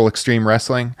Total Extreme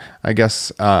Wrestling, I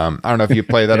guess. I don't know if you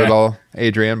play that at all,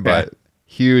 Adrian, but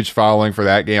huge following for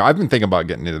that game. I've been thinking about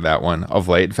getting into that one of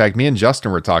late. In fact, me and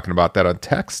Justin were talking about that on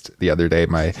text the other day,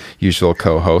 my usual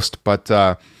co-host. But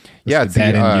it's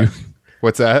dad in you.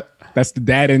 What's that? That's the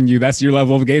dad in you. That's your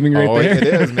level of gaming right there. It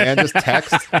is, man. Just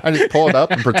text. I just pull it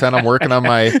up and pretend I'm working on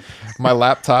my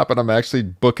laptop and I'm actually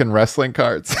booking wrestling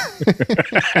cards.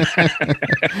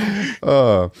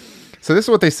 So this is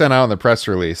what they sent out in the press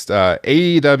release.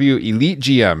 AEW Elite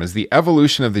GM is the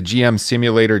evolution of the GM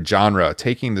simulator genre,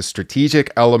 taking the strategic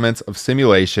elements of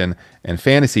simulation and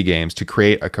fantasy games to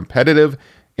create a competitive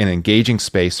and engaging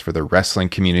space for the wrestling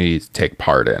community to take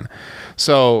part in.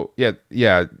 So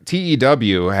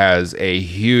TEW has a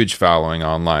huge following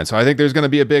online. So I think there's going to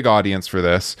be a big audience for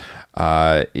this.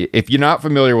 If you're not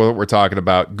familiar with what we're talking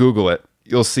about, Google it.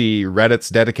 You'll see Reddit's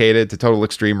dedicated to Total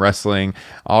Extreme Wrestling,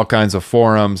 all kinds of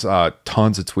forums,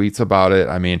 tons of tweets about it.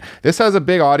 I mean, this has a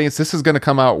big audience. This is going to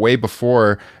come out way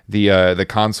before the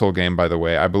console game, by the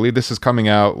way. I believe this is coming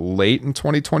out late in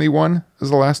 2021 is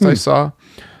the last I saw.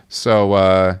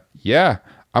 So, yeah,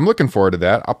 I'm looking forward to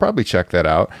that. I'll probably check that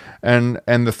out. And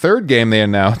the third game they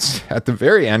announced at the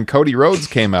very end, Cody Rhodes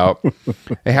came out.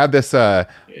 They had this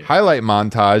highlight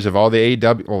montage of all the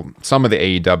AEW, well, some of the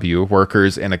AEW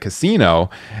workers in a casino,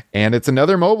 and it's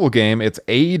another mobile game. It's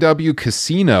AEW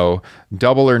Casino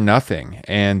Double or Nothing,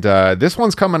 and this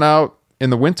one's coming out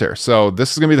in the winter, so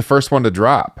this is gonna be the first one to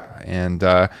drop. And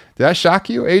did that shock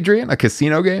you, Adrian? A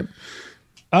casino game?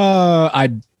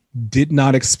 I did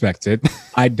not expect it.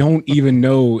 I don't even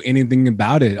know anything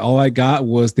about it. All I got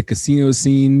was the casino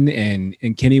scene, and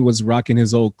Kenny was rocking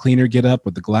his old cleaner get up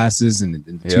with the glasses and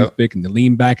the toothpick and the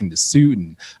lean back and the suit.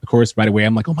 And of course, right away,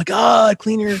 I'm like, oh my God,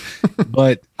 cleaner.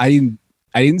 But I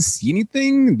didn't see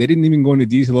anything. They didn't even go into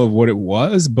detail of what it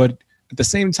was. But at the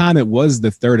same time, it was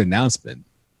the third announcement.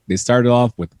 They started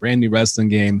off with a brand new wrestling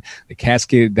game. They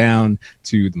cascaded down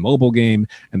to the mobile game.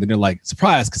 And then they're like,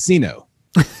 surprise, casino.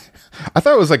 I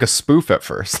thought it was like a spoof at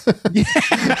first. To be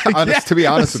honest with you,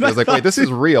 I was like, wait, this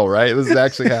is real, right? This is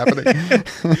actually happening.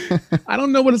 I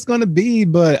don't know what it's going to be,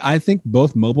 but I think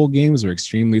both mobile games are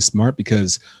extremely smart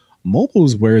because mobile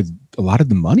is where a lot of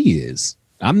the money is.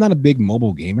 I'm not a big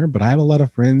mobile gamer, but I have a lot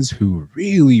of friends who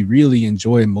really, really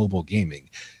enjoy mobile gaming,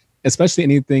 especially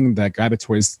anything that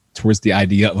gravitates towards the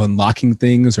idea of unlocking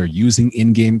things or using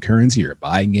in-game currency or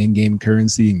buying in-game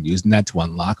currency and using that to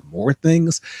unlock more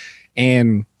things.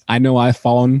 And I know I've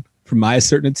fallen for my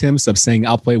certain attempts of saying,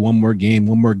 I'll play one more game.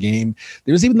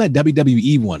 There was even that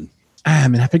WWE one.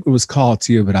 I think it was called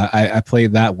too, but I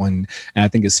played that one. And I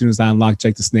think as soon as I unlocked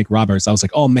Jake the Snake Roberts, I was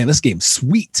like, oh man, this game's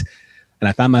sweet. And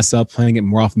I found myself playing it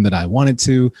more often than I wanted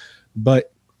to.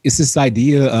 But it's this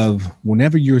idea of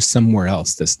whenever you're somewhere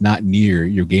else that's not near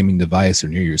your gaming device or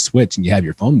near your Switch and you have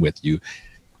your phone with you,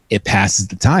 it passes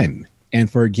the time.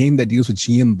 And for a game that deals with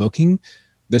GM booking,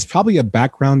 there's probably a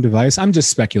background device. I'm just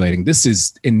speculating. This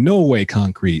is in no way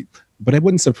concrete, but it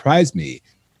wouldn't surprise me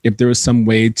if there was some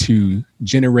way to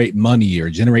generate money or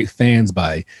generate fans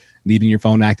by leaving your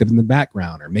phone active in the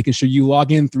background or making sure you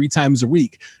log in 3 times a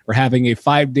week or having a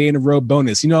 5-day in a row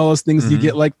bonus. You know, all those things you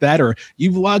get like that, or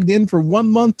you've logged in for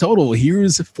 1 month total.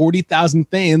 Here's 40,000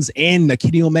 fans and a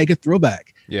Kenny Omega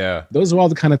throwback. Yeah. Those are all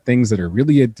the kind of things that are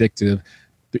really addictive.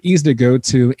 They're easy to go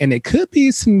to, and it could be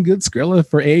some good Skrilla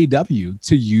for AEW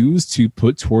to use to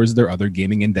put towards their other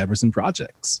gaming endeavors and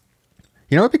projects.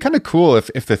 You know, it'd be kind of cool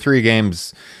if the 3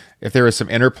 games, if there was some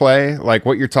interplay, like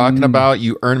what you're talking about,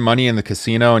 you earn money in the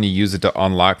casino and you use it to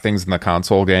unlock things in the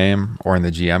console game or in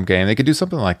the GM game. They could do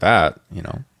something like that, you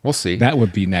know. We'll see. That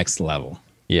would be next level.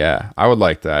 Yeah, I would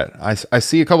like that. I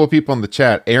see a couple of people in the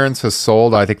chat. Aaron's has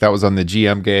sold. I think that was on the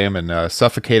GM game. And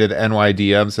Suffocated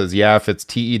NYDM says, yeah, if it's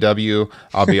TEW,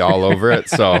 I'll be all over it.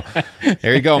 So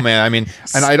there you go, man. I mean,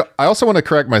 and I also want to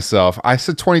correct myself. I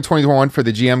said 2021 for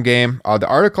the GM game. The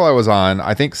article I was on,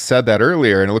 I think, said that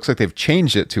earlier, and it looks like they've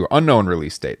changed it to unknown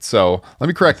release date. So let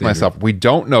me correct myself. We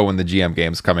don't know when the GM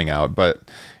game's coming out, but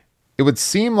it would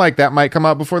seem like that might come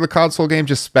out before the console game.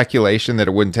 Just speculation that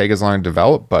it wouldn't take as long to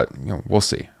develop, but you know, we'll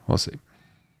see.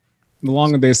 The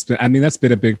longer they spend, I mean, that's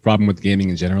been a big problem with gaming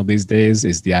in general these days,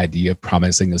 is the idea of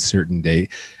promising a certain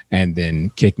date and then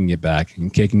kicking it back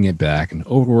and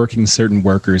overworking certain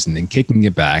workers and then kicking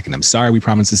it back. And I'm sorry, we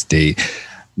promised this date.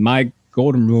 My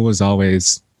golden rule is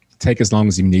always take as long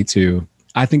as you need to.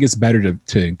 I think it's better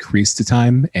to increase the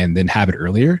time and then have it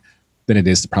earlier than it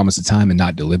is to promise the time and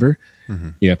not deliver.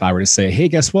 You know, if I were to say, hey,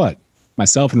 guess what?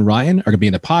 Myself and Ryan are going to be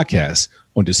in a podcast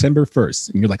on December 1st.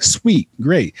 And you're like, sweet,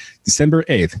 great. December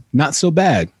 8th, not so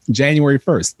bad. January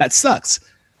 1st, that sucks.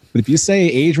 But if you say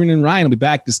Adrian and Ryan will be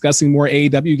back discussing more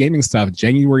AEW gaming stuff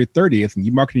January 30th, and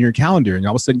you mark it in your calendar, and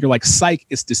all of a sudden you're like, psych,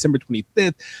 it's December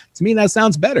 25th. To me, that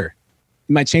sounds better.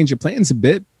 You might change your plans a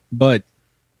bit, but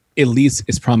at least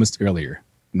it's promised earlier.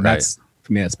 And that's,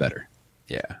 for me, that's better.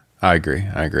 Yeah. I agree.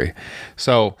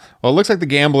 So, well, it looks like the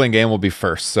gambling game will be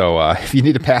first. So if you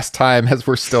need to pass time as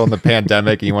we're still in the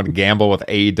pandemic and you want to gamble with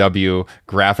AEW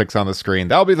graphics on the screen,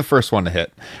 that'll be the first one to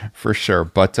hit for sure.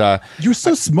 But you're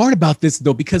so smart about this,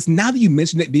 though, because now that you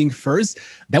mentioned it being first,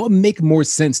 that would make more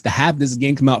sense to have this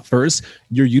game come out first.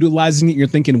 You're utilizing it. You're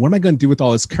thinking, what am I going to do with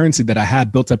all this currency that I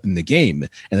have built up in the game?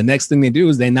 And the next thing they do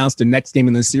is they announce the next game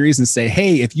in the series and say,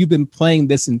 hey, if you've been playing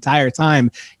this entire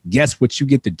time, guess what you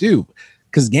get to do?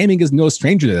 Because gaming is no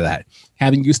stranger to that.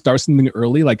 Having you start something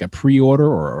early, like a pre-order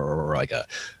or like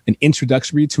an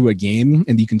introductory to a game,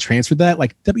 and you can transfer that,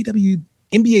 like NBA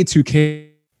 2K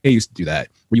used to do that,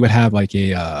 where you would have like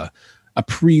a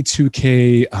pre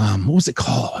 2K, what was it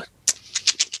called?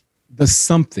 The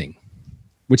something,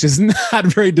 which is not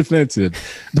very definitive.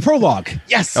 The prologue.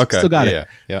 Yes. Okay. Still got it.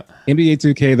 Yeah. NBA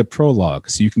 2K, the prologue.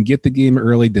 So you can get the game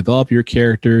early, develop your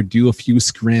character, do a few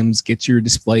scrims, get your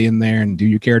display in there, and do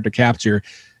your character capture.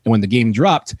 And when the game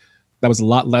dropped, that was a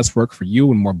lot less work for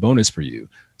you and more bonus for you.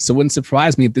 So it wouldn't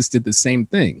surprise me if this did the same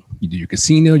thing. You do your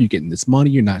casino, you're getting this money,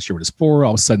 you're not sure what it's for.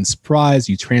 All of a sudden, surprise,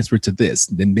 you transfer to this.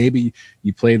 Then maybe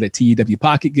you play the TEW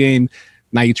Pocket game.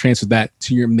 Now you transfer that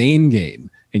to your main game.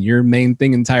 And your main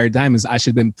thing entire time is I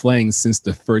should have been playing since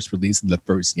the first release of the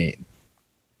first game.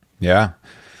 Yeah.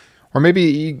 Or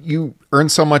maybe you earn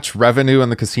so much revenue in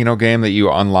the casino game that you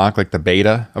unlock like the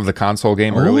beta of the console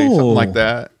game early, something like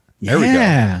that. There we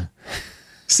go.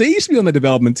 See, you should be on the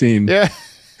development team. Yeah.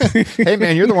 Hey,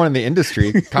 man, you're the one in the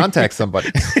industry. Contact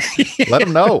somebody. Let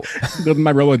them know. Go to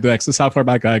my Rolodex. That's how far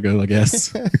back I go, I guess.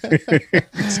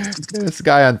 This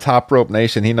guy on Top Rope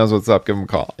Nation, he knows what's up. Give him a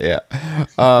call. Yeah.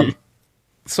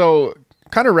 So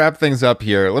kind of wrap things up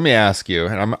here. Let me ask you,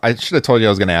 and I should have told you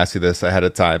I was going to ask you this ahead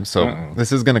of time. So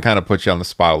this is going to kind of put you on the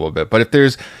spot a little bit. But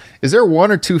is there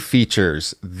one or two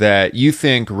features that you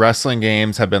think wrestling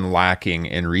games have been lacking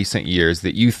in recent years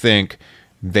that you think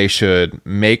they should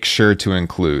make sure to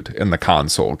include in the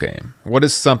console game? What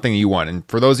is something you want? And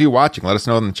for those of you watching, let us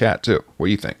know in the chat too. What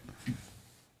do you think?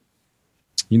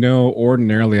 You know,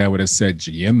 ordinarily I would have said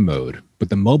GM mode, but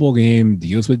the mobile game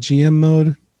deals with GM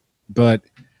mode. But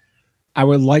I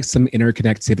would like some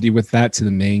interconnectivity with that to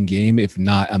the main game, if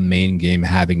not a main game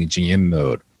having a GM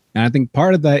mode. And I think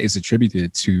part of that is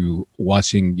attributed to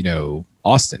watching,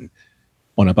 Austin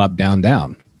on Up, Down,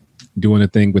 Down, doing a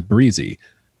thing with Breezy,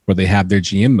 where they have their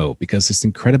GM mode, because it's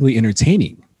incredibly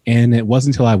entertaining. And it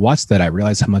wasn't until I watched that I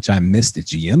realized how much I missed the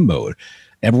GM mode.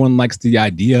 Everyone likes the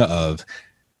idea of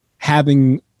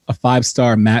having a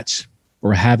 5-star match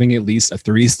or having at least a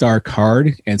 3-star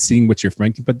card and seeing what your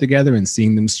friend can put together and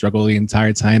seeing them struggle the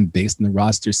entire time based on the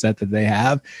roster set that they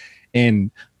have. And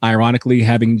ironically,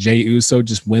 having Jey Uso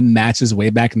just win matches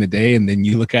way back in the day, and then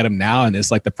you look at him now and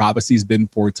it's like the prophecy's been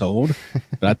foretold.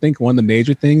 But I think one of the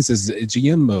major things is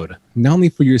GM mode, not only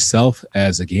for yourself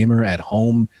as a gamer at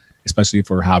home, especially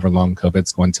for however long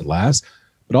COVID's going to last,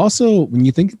 but also when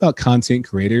you think about content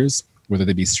creators, whether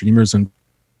they be streamers on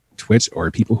Twitch or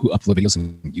people who upload videos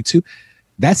on YouTube,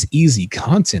 that's easy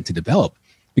content to develop,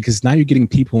 because now you're getting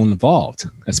people involved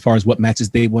as far as what matches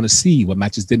they want to see, what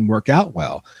matches didn't work out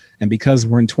well. And because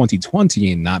we're in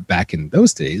 2020 and not back in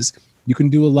those days, you can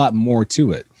do a lot more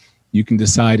to it. You can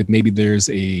decide if maybe there's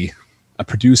a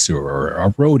producer or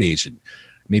a road agent.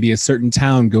 Maybe a certain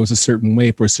town goes a certain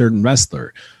way for a certain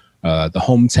wrestler, the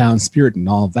hometown spirit and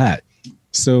all of that.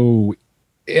 So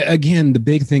again, the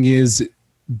big thing is,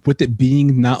 with it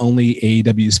being not only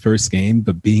AEW's first game,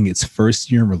 but being its first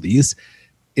year in release,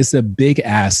 it's a big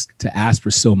ask to ask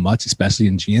for so much, especially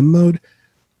in GM mode.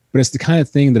 But it's the kind of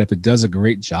thing that if it does a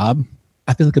great job,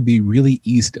 I feel like it'd be really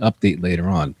easy to update later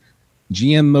on.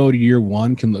 GM mode year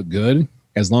 1 can look good,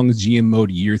 as long as GM mode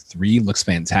year 3 looks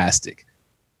fantastic.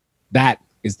 That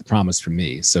is the promise for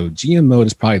me. So GM mode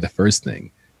is probably the first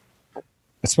thing.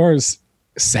 As far as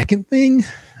second thing,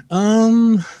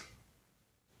 man,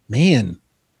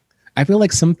 I feel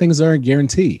like some things are a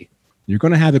guarantee. You're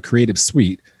going to have a creative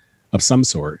suite of some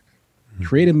sort.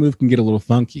 Creative move can get a little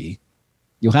funky.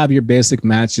 You'll have your basic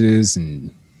matches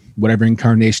and whatever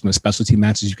incarnation of specialty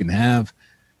matches you can have.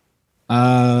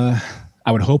 I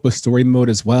would hope a story mode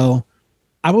as well.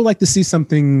 I would like to see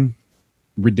something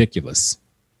ridiculous,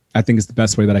 I think is the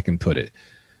best way that I can put it.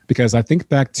 Because I think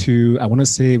back to, I want to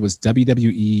say it was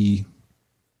WWE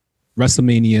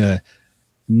WrestleMania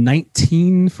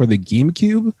 19 for the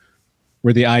GameCube,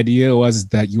 where the idea was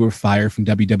that you were fired from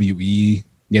WWE,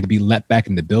 you had to be let back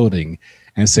in the building.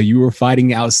 And so you were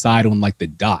fighting outside on like the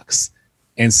docks.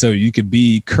 And so you could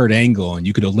be Kurt Angle and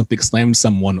you could Olympic slam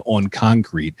someone on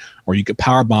concrete, or you could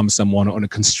powerbomb someone on a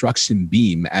construction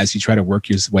beam as you try to work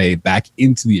your way back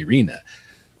into the arena.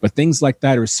 But things like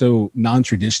that are so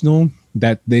non-traditional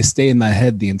that they stay in my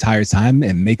head the entire time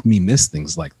and make me miss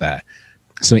things like that.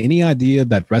 So any idea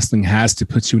that wrestling has to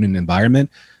put you in an environment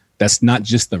that's not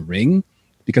just the ring,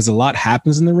 because a lot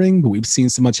happens in the ring, but we've seen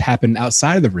so much happen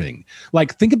outside of the ring.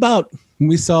 Like, think about when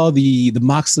we saw the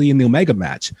Moxley and the Omega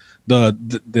match,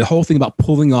 the whole thing about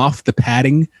pulling off the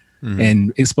padding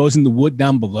and exposing the wood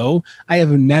down below. I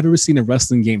have never seen a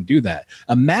wrestling game do that.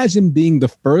 Imagine being the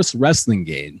first wrestling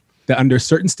game that under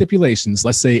certain stipulations,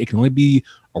 let's say it can only be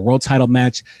a world title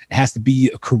match, it has to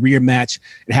be a career match,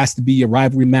 it has to be a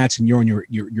rivalry match, and you're on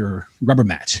your rubber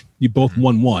match. You both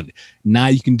won one. Now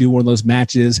you can do one of those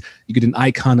matches. You get an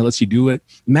icon that lets you do it.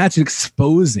 Imagine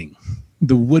exposing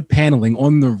the wood paneling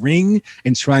on the ring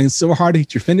and trying so hard to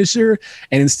hit your finisher,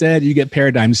 and instead you get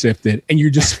paradigm shifted and you're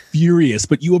just furious,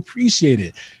 but you appreciate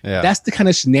it. Yeah. That's the kind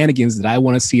of shenanigans that I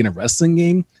want to see in a wrestling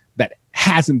game that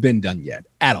hasn't been done yet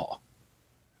at all.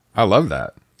 I love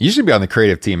that. You should be on the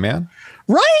creative team, man.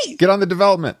 Right. Get on the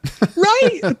development.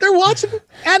 Right. If they're watching,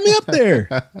 add me up there.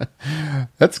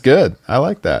 That's good. I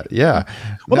like that. Yeah.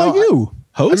 What about you,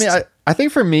 host? I mean, I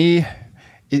think for me,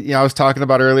 I was talking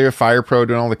about earlier, Fire Pro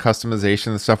doing all the customization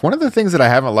and stuff. One of the things that I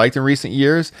haven't liked in recent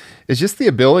years is just the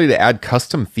ability to add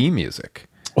custom theme music.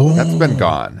 Oh. That's been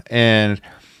gone. And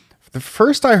the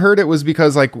first I heard it was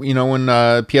because, like, when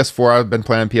PS4, I've been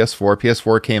playing on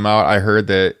PS4 came out, I heard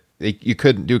that you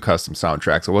couldn't do custom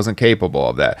soundtracks. It wasn't capable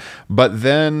of that. But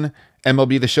then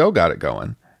MLB The Show got it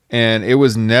going, and it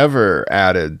was never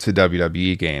added to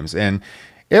WWE games. And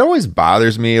it always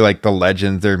bothers me, like the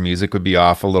Legends, their music would be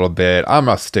off a little bit. I'm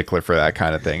a stickler for that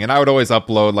kind of thing. And I would always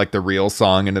upload like the real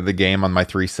song into the game on my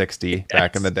 360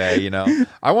 back in the day,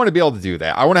 I want to be able to do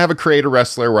that. I want to have a creator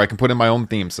wrestler where I can put in my own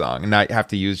theme song and not have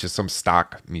to use just some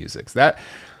stock music.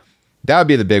 That would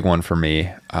be the big one for me.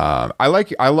 I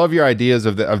love your ideas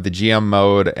of the GM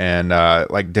mode and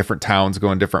like different towns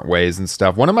going different ways and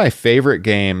stuff. One of my favorite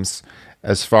games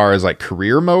as far as like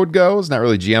career mode goes, not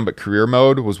really GM, but career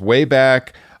mode, was way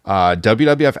back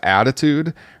WWF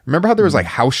Attitude. Remember how there was like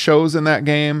house shows in that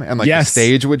game and like the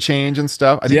stage would change and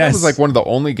stuff? I think that was like one of the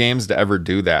only games to ever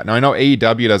do that. Now I know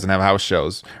AEW doesn't have house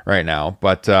shows right now,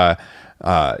 but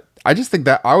I just think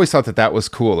that I always thought that was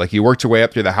cool. Like you worked your way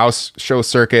up through the house show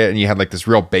circuit and you had like this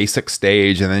real basic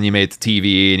stage, and then you made it to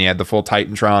TV and you had the full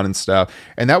Titantron and stuff.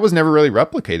 And that was never really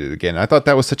replicated again. I thought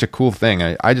that was such a cool thing.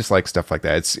 I just like stuff like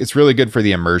that. It's really good for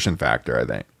the immersion factor, I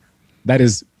think. That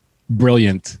is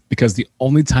brilliant, because the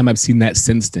only time I've seen that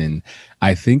since then,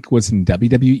 I think, was in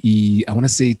WWE, I want to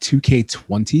say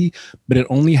 2K20, but it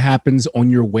only happens on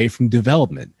your way from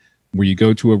development, where you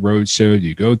go to a road show,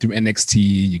 you go through NXT,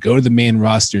 you go to the main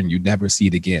roster, and you never see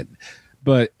it again.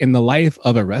 But in the life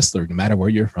of a wrestler, no matter where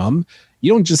you're from,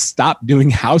 you don't just stop doing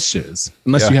house shows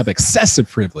unless you have excessive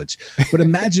privilege. But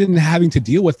imagine having to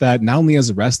deal with that, not only as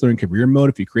a wrestler in career mode,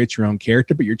 if you create your own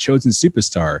character, but your chosen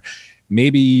superstar.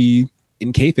 Maybe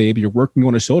in kayfabe, you're working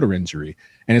on a shoulder injury,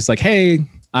 and it's like, hey,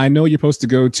 I know you're supposed to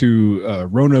go to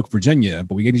Roanoke, Virginia,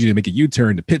 but we need you to make a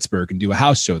U-turn to Pittsburgh and do a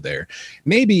house show there.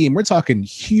 Maybe, and we're talking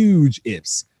huge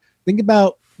ifs. Think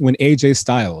about when AJ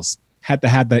Styles had to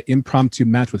have that impromptu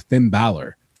match with Finn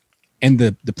Balor, and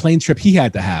the plane trip he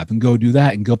had to have and go do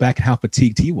that and go back and how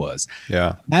fatigued he was.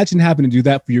 Yeah. Imagine having to do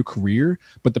that for your career,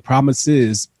 but the promise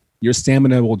is your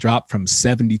stamina will drop from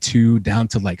 72 down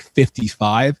to like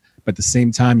 55, but at the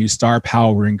same time, your star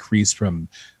power will increase from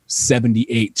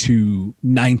 78 to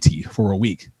 90 for a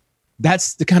week.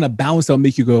 That's the kind of balance that'll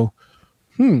make you go,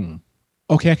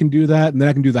 okay, I can do that. And then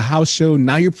I can do the house show.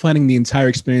 Now you're planning the entire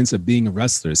experience of being a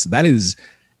wrestler. So that is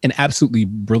an absolutely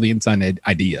brilliant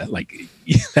idea. Like,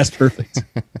 that's perfect.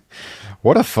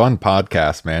 What a fun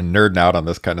podcast, man. Nerding out on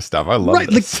this kind of stuff. I love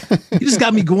it. Like, you just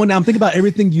got me going down. Think about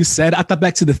everything you said. I thought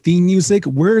back to the theme music.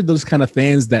 We're those kind of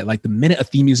fans that, like, the minute a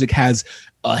theme music has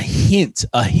a hint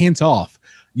off,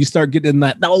 you start getting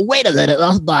that, no, wait a minute,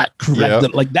 that's not correct.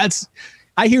 Yep. Like,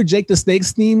 I hear Jake the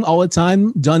Snake's theme all the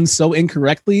time done so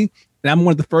incorrectly. And I'm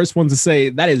one of the first ones to say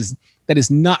that is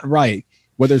not right.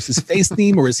 Whether it's his face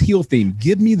theme or his heel theme,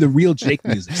 give me the real Jake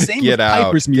music. Same with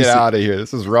Piper's music. Get out of here.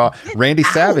 This is raw. Randy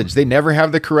Savage. They never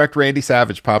have the correct Randy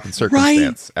Savage pop in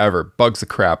circumstance ever. Bugs the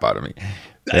crap out of me.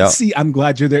 Yep. See, I'm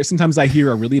glad you're there. Sometimes I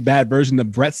hear a really bad version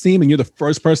of Brett's theme, and you're the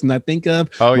first person I think of.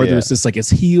 Whether it's just like his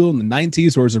heel in the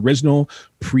 90s or his original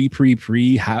pre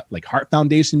like Heart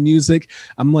Foundation music.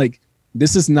 I'm like,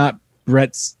 this is not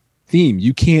Brett's theme.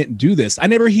 You can't do this. I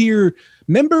never hear.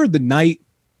 Remember the night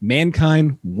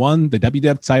Mankind won the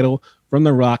WWF title from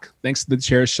The Rock, thanks to the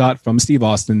chair shot from Steve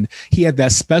Austin. He had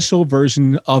that special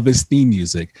version of his theme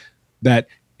music that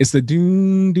it's the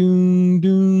doon, doon,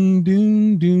 doon,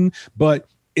 doon, doon, but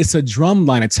it's a drum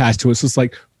line attached to it. So it's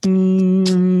like, you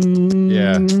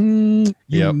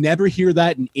never hear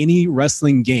that in any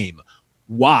wrestling game.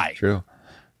 Why? True.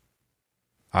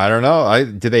 I don't know.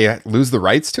 Did they lose the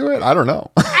rights to it? I don't know.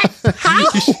 How?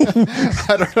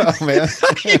 I don't know, man.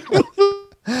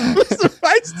 What's the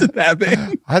rights to that,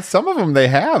 man? Some of them they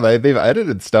have. They've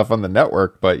edited stuff on the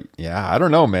network, but I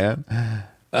don't know, man.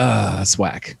 That's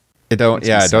whack. It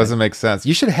doesn't make sense.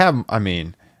 You should have,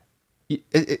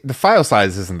 the file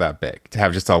size isn't that big to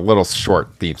have just a little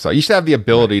short theme song. You should have the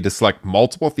ability to select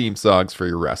multiple theme songs for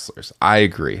your wrestlers. I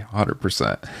agree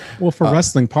 100%. Well, for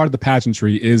wrestling, part of the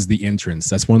pageantry is the entrance.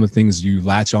 That's one of the things you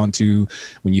latch onto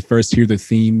when you first hear the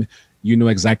theme. You know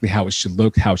exactly how it should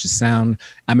look, how it should sound.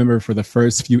 I remember for the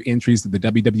first few entries of the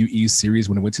WWE series,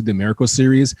 when it went to the Miracle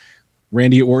series,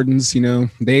 Randy Orton's,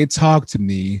 they talk to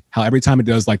me how every time it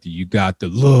does, like, you got the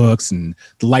looks and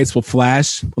the lights will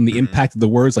flash on the impact of the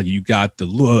words, like, you got the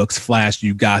looks, flash,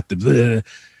 you got the bleh.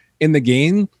 In the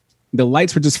game, the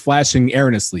lights were just flashing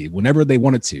erroneously whenever they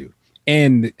wanted to.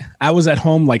 And I was at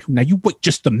home like, now you wait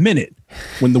just a minute.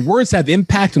 When the words have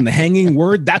impact on the hanging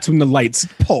word, that's when the lights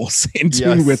pulse in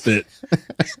tune with it.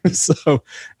 So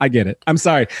I get it. I'm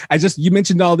sorry. You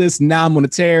mentioned all this. Now I'm on a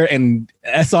tear, and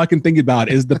that's all I can think about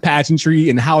is the pageantry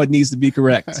and how it needs to be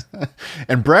correct.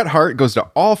 And Bret Hart goes to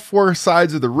all four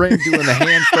sides of the ring doing the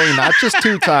handspring, not just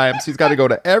 2 times. He's got to go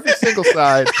to every single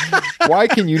side. Why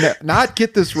can you not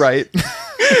get this right?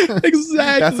 Exactly.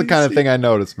 That's the kind of thing I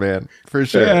noticed, man, for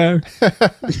sure. Yeah.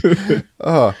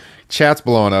 Oh, chat's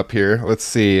blowing up here. Let's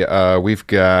see. We've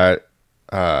got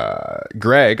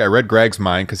Greg. I read Greg's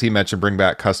mind because he mentioned bring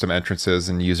back custom entrances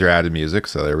and user added music.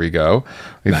 So there we go.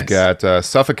 We've got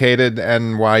Suffocated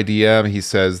NYDM. He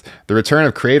says the return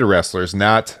of creator wrestlers,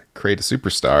 not create a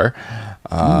superstar.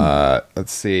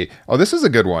 Let's see. Oh, this is a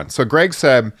good one. So Greg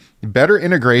said, better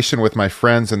integration with my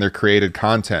friends and their created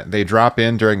content. They drop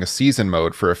in during a season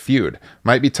mode for a feud.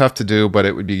 Might be tough to do, but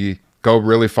it would go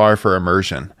really far for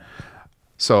immersion.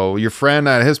 So your friend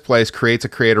at his place creates a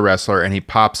creator wrestler and he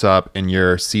pops up in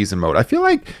your season mode. I feel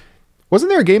like,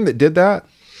 wasn't there a game that did that?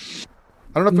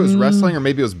 I don't know if it was wrestling or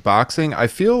maybe it was boxing. I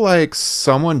feel like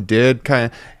someone did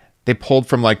they pulled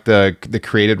from like the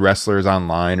created wrestlers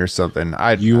online or something.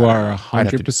 You are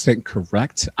 100%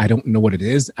 correct. I don't know what it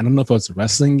is. I don't know if it was a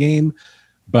wrestling game,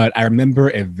 but I remember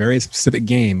a very specific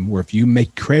game where if you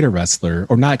make create a wrestler,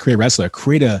 or not create a wrestler,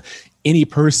 create any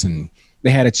person,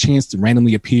 they had a chance to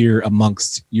randomly appear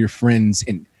amongst your friends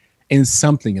in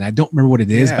something. And I don't remember what it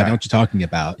is, but I know what you're talking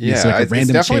about. Yeah, it's like a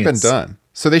random definitely chance. been done.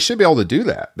 So they should be able to do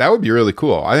that. That would be really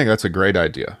cool. I think that's a great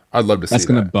idea. I'd love to see that. That's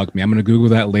going to bug me. I'm going to Google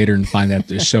that later and find out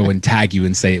the show and tag you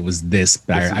and say it was this.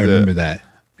 But I remember that.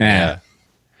 Yeah.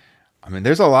 I mean,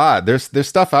 there's a lot. There's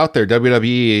stuff out there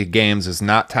WWE games is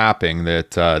not tapping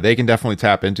that they can definitely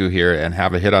tap into here and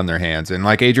have a hit on their hands. And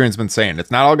like Adrian's been saying,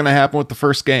 it's not all going to happen with the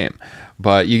first game,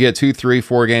 but you get 2, 3,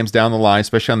 4 games down the line,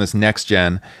 especially on this next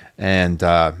gen. And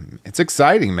it's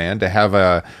exciting, man, to have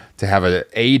an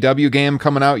AEW game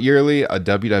coming out yearly, a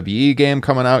WWE game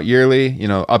coming out yearly,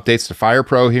 updates to Fire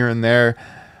Pro here and there.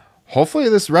 Hopefully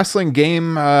this wrestling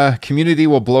game community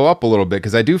will blow up a little bit,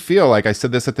 because I do feel like I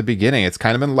said this at the beginning, it's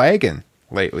kind of been lagging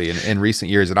lately in recent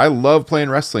years, and I love playing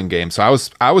wrestling games. So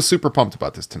I was super pumped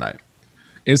about this tonight.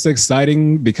 It's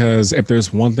exciting because if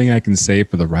there's one thing I can say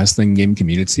for the wrestling game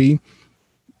community,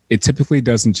 it typically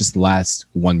doesn't just last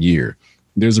 1 year.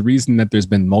 There's a reason that there's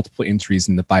been multiple entries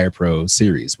in the Fire Pro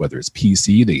series, whether it's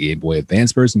PC, the Game Boy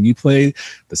Advance version you played,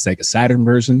 the Sega Saturn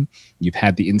version. You've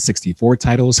had the N64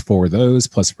 titles for those,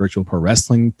 plus Virtual Pro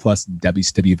Wrestling, plus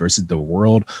WCW versus the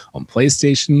World on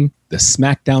PlayStation, the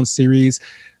SmackDown series,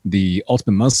 the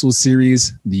Ultimate Muscle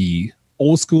series, the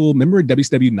old school, remember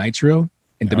WCW Nitro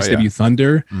and WCW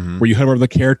Thunder, where you hover over the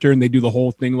character and they do the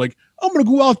whole thing like, I'm going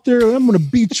to go out there and I'm going to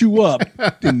beat you up.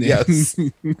 Yes.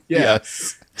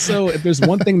 Yes. So if there's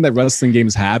one thing that wrestling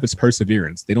games have, it's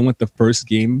perseverance. They don't let the first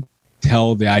game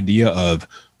tell the idea of,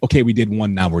 okay, we did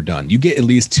one, now we're done. You get at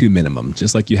least 2 minimum,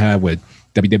 just like you have with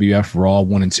WWF Raw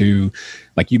 1 and 2.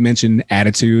 Like you mentioned,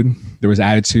 Attitude. There was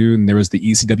Attitude, and there was the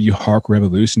ECW Hardcore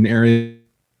Revolution area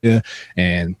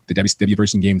and the WCW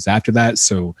version games after that.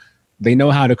 So they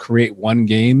know how to create one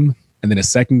game and then a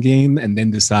second game and then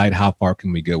decide how far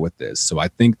can we go with this. So I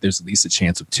think there's at least a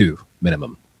chance of 2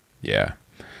 minimum. Yeah.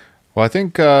 Well, I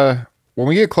think when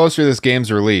we get closer to this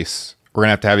game's release, we're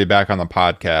going to have you back on the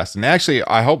podcast. And actually,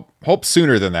 I hope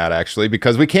sooner than that, actually,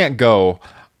 because we can't go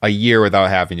a year without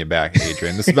having you back,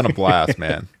 Adrian. This has been a blast,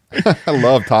 man. I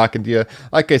love talking to you.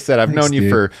 Like I said, I've known you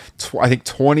for, I think,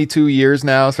 22 years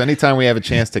now. So anytime we have a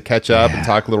chance to catch up and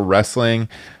talk a little wrestling,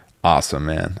 awesome,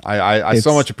 man. I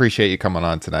so much appreciate you coming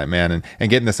on tonight, man, and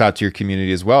getting this out to your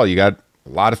community as well. You got a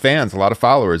lot of fans, a lot of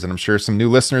followers, and I'm sure some new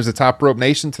listeners at Top Rope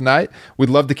Nation tonight. We'd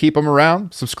love to keep them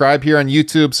around. Subscribe here on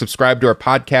YouTube. Subscribe to our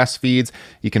podcast feeds.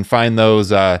 You can find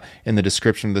those in the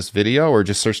description of this video, or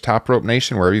just search Top Rope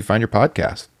Nation wherever you find your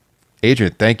podcast.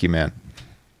 Adrian, thank you, man.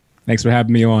 Thanks for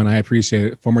having me on. I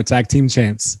appreciate it. Former tag team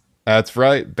champs. That's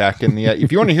right. Back in the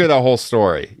if you want to hear that whole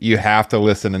story, you have to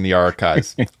listen in the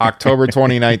archives. October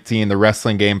 2019, the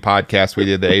Wrestling Game podcast we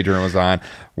did that Adrian was on.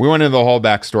 We went into the whole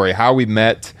backstory, how we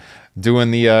met,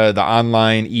 doing the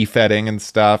online e-fetting and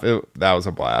stuff. That was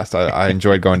a blast. I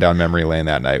enjoyed going down memory lane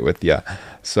that night with you.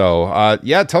 So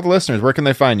tell the listeners, where can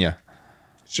they find you?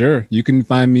 Sure. You can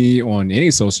find me on any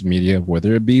social media,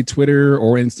 whether it be Twitter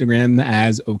or Instagram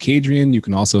as Okadrian. You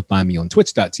can also find me on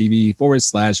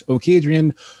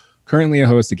twitch.tv/Okadrian. Currently a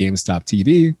host of GameStop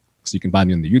TV. So you can find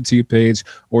me on the YouTube page,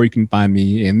 or you can find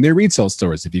me in their retail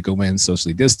stores. If you go in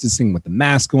socially distancing with the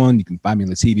mask on, you can find me on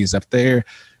the TVs up there,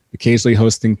 occasionally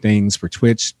hosting things for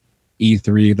Twitch,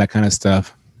 E3, that kind of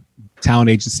stuff. Talent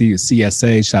agency,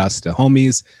 CSA, shout outs to the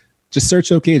homies. Just search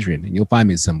Okadrian and you'll find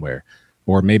me somewhere.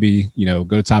 Or maybe, go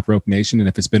to Top Rope Nation, and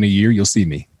if it's been a year, you'll see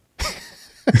me.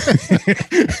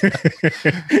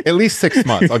 At least 6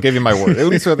 months. I'll give you my word. At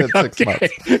least within 6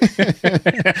 months.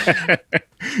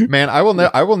 Man, I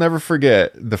will never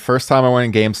forget the first time I went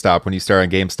in GameStop when you started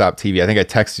on GameStop TV. I think I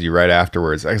texted you right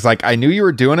afterwards. I was like, I knew you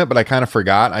were doing it, but I kind of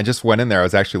forgot. I just went in there. I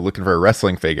was actually looking for a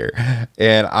wrestling figure.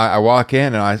 And I walk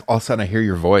in, and all of a sudden I hear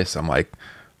your voice. I'm like,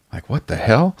 what the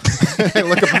hell? I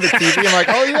look up on the TV. I'm like,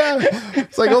 oh yeah.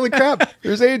 It's like, holy crap,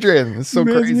 there's Adrian. It's so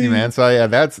crazy, man. So yeah,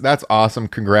 that's awesome.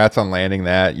 Congrats on landing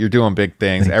that. You're doing big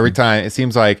things. Every time it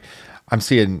seems like I'm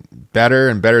seeing better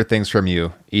and better things from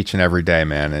you each and every day,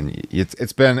 man. And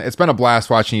it's been a blast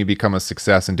watching you become a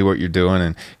success and do what you're doing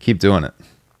and keep doing it.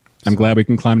 I'm glad we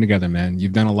can climb together, man.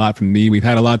 You've done a lot for me. We've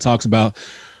had a lot of talks about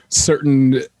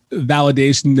certain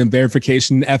validation and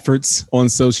verification efforts on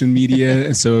social media.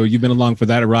 And so you've been along for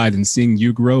that ride, and seeing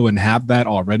you grow and have that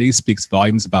already speaks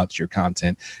volumes about your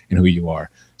content and who you are.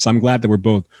 So I'm glad that we're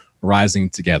both rising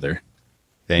together.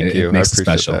 Thank you. It makes it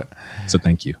special. That. So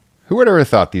thank you. Who would ever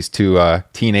thought these two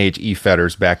teenage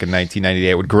e-fetters back in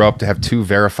 1998 would grow up to have 2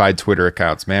 verified Twitter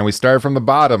accounts? Man, we started from the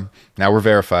bottom. Now we're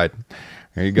verified.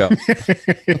 There you go.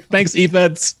 Thanks,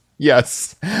 e-feds.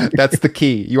 Yes, that's the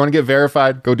key. You want to get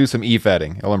verified? Go do some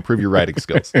e-fetting. It'll improve your writing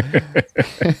skills.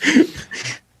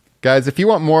 Guys, if you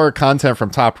want more content from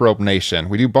Top Rope Nation,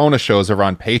 we do bonus shows over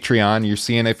on Patreon. You're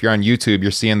seeing, if you're on YouTube, you're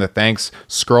seeing the thanks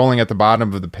scrolling at the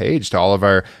bottom of the page to all of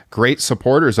our great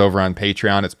supporters over on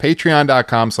Patreon. It's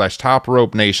patreon.com/Top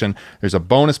Rope Nation. There's a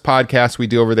bonus podcast we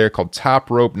do over there called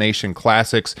Top Rope Nation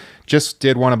Classics. Just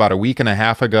did one about a week and a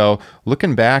half ago,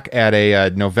 looking back at a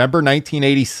November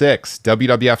 1986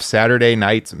 WWF Saturday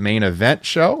Night's main event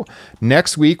show.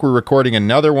 Next week, we're recording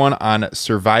another one on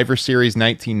Survivor Series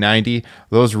 1990.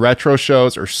 Those retro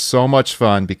shows are so much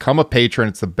fun. Become a patron.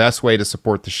 It's the best way to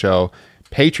support the show.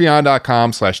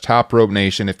 Patreon.com/Top Rope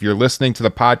Nation. If you're listening to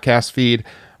the podcast feed,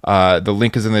 the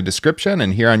link is in the description.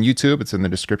 And here on YouTube, it's in the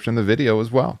description of the video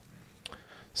as well.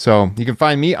 So you can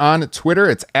find me on Twitter.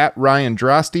 It's at Ryan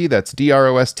Droste. That's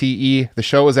DROSTE. The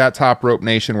show is at Top Rope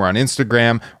Nation. We're on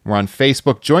Instagram. We're on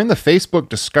Facebook. Join the Facebook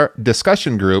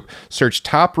discussion group. Search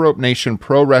Top Rope Nation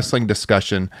Pro Wrestling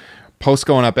Discussion. Posts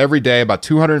going up every day. About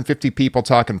 250 people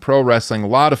talking pro wrestling. A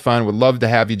lot of fun. Would love to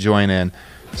have you join in.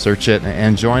 Search it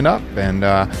and join up. And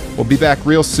we'll be back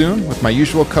real soon with my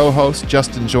usual co-hosts,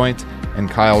 Justin Joint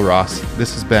and Kyle Ross.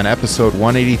 This has been episode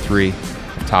 183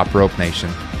 of Top Rope Nation.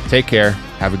 Take care.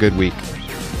 Have a good week.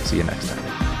 See you next time.